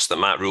didn't trust that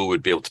Matt Rule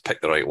would be able to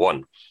pick the right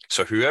one.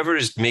 So whoever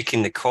is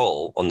making the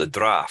call on the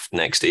draft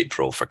next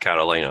April for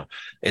Carolina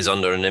is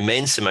under an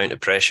immense amount of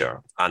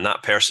pressure, and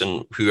that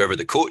person, whoever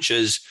the coach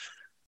is,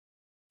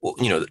 well,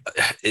 you know,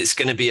 it's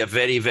going to be a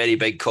very, very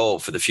big call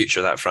for the future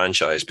of that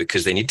franchise,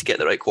 because they need to get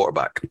the right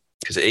quarterback,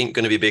 because it ain't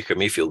going to be Baker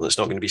Mayfield and it's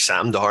not going to be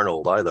Sam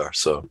Darnold either.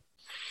 So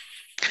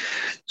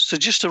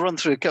just to run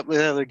through a couple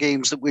of other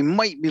games that we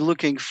might be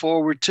looking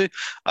forward to,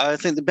 I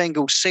think the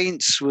Bengals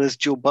Saints with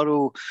Joe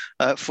Burrow,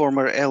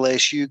 former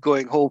LSU,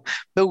 going home.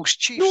 Bills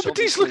Chiefs.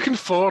 Nobody's looking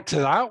forward to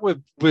that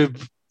with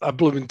a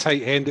blooming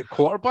tight end at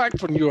quarterback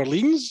for New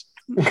Orleans.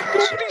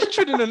 Nobody's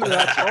tuning into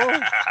that at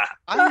all.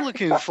 I'm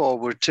looking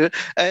forward to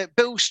it.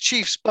 Bills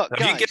Chiefs, but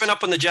have you given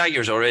up on the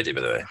Jaguars already,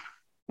 by the way?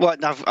 Well,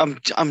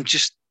 I'm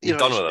just. You know,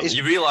 done with them.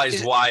 You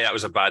realise why that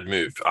was a bad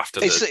move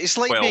after it's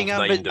like being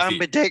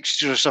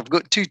ambidextrous. I've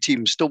got two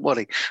teams. Don't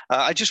worry.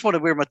 I just want to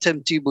wear my Tim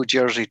Tebow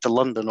jersey to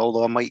London,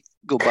 although I might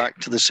go back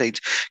to the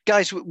Saints.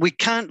 Guys, we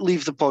can't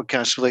leave the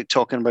podcast without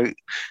talking about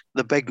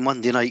the big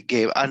Monday night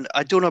game. And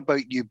I don't know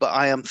about you, but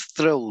I am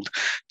thrilled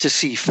to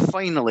see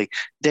finally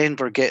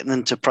Denver getting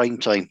into prime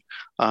time.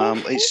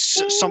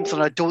 It's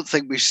something I don't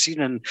think we've seen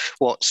in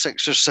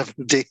 6 or 7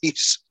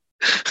 days.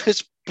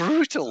 It's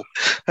brutal.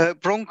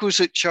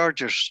 Broncos at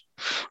Chargers.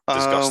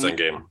 Disgusting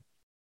game.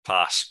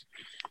 Pass.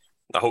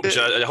 I hope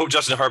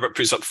Justin Herbert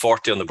puts up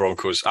 40 on the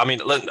Broncos. I mean,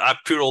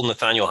 poor old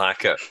Nathaniel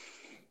Hackett.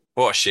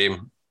 What a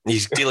shame.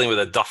 He's dealing with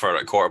a duffer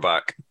at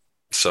quarterback.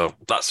 So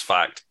that's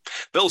fact.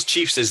 Bills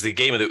Chiefs is the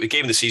game of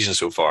the season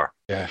so far.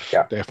 Yeah,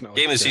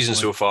 definitely. Game of the season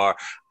so far.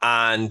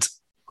 And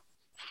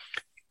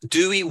who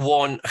do you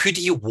want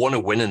to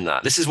win in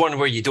that? This is one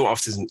where you don't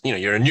have to,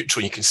 you're a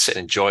neutral and you can sit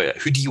and enjoy it.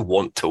 Who do you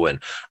want to win?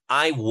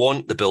 I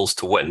want the Bills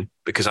to win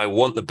because I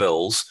want the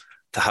Bills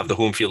to have the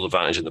home field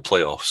advantage in the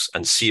playoffs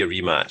and see a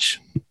rematch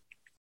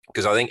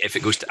because I think if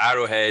it goes to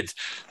Arrowhead,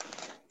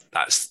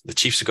 that's the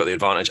Chiefs have got the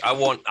advantage. I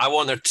want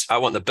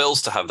the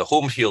Bills to have the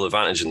home field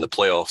advantage in the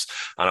playoffs,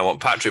 and I want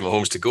Patrick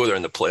Mahomes to go there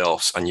in the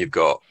playoffs. And you've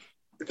got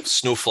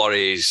snow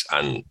flurries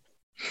and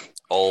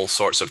all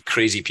sorts of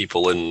crazy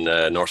people in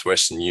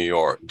northwestern New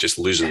York just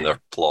losing their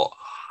plot.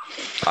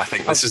 I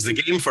think this is the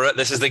game for it.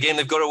 This is the game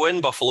they've got to win,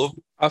 Buffalo.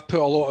 I've put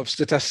a lot of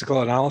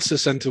statistical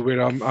analysis into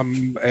where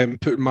I'm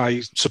putting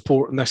my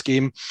support in this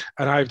game,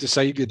 and I've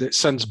decided that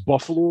since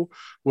Buffalo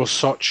were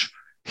such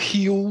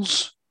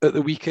heels at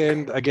the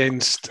weekend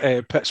against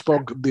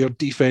Pittsburgh, their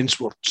defense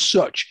were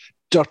such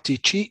dirty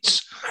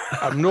cheats.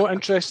 I'm not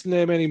interested in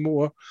them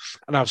anymore,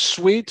 and I've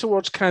swayed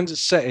towards Kansas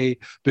City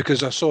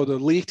because I saw the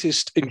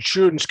latest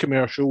insurance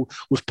commercial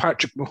with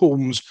Patrick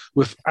Mahomes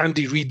with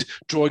Andy Reid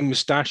drawing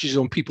moustaches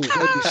on people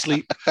when they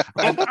sleep,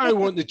 and I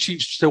want the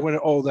Chiefs to win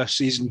it all this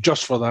season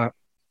just for that.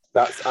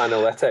 That's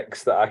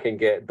analytics that I can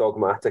get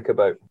dogmatic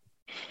about.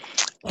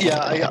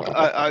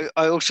 Yeah,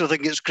 I also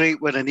think it's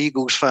great when an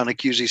Eagles fan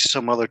accuses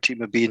some other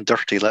team of being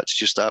dirty. That's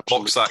just absolute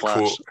Box that class.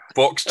 quote.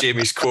 Box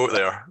Jamie's quote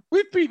there.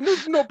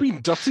 We've not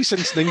been dirty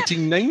since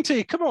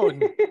 1990. Come on,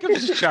 give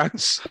us a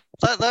chance.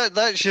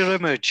 That's your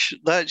image.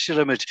 That's your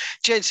image.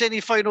 Gents, any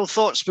final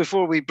thoughts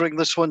before we bring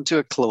this one to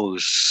a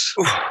close?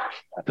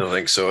 I don't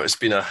think so. It's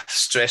been a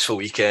stressful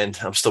weekend.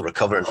 I'm still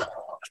recovering.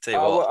 Tell you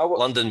what,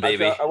 London,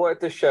 baby. I wanted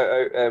to shout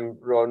out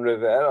Ron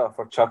Rivera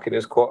for chucking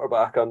his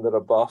quarterback under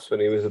a bus when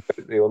he was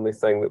about the only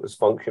thing that was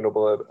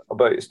functionable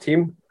about his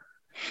team.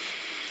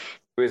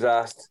 He was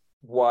asked,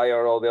 why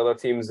are all the other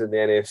teams in the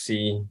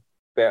NFC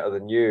better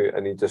than you?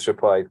 And he just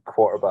replied,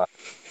 quarterback.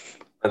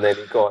 And then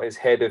he got his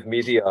head of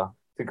media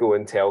to go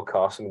and tell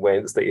Carson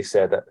Wentz that he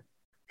said it.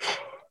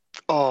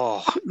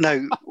 Oh, now,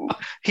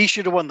 he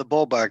should have won the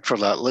ball bag for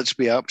that. Let's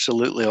be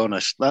absolutely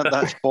honest.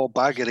 That's ball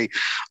baggery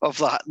of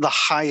the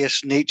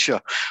highest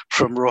nature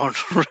from Ron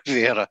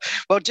Rivera.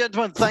 Well,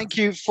 gentlemen, thank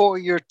you for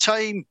your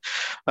time.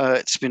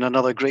 It's been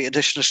another great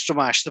edition of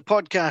Stramash, the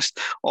podcast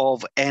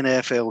of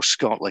NFL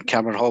Scotland.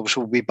 Cameron Hobbs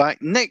will be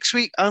back next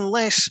week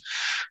unless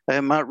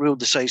Matt Rule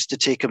decides to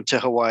take him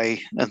to Hawaii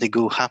and they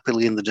go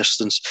happily in the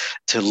distance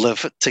to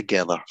live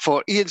together.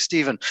 For Ian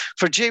Stephen,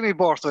 for Jamie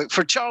Borthwick,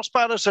 for Charles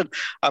Patterson,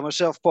 and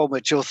myself, Paul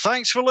Mitchell,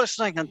 thanks for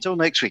listening. Until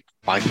next week,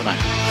 bye for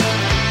now.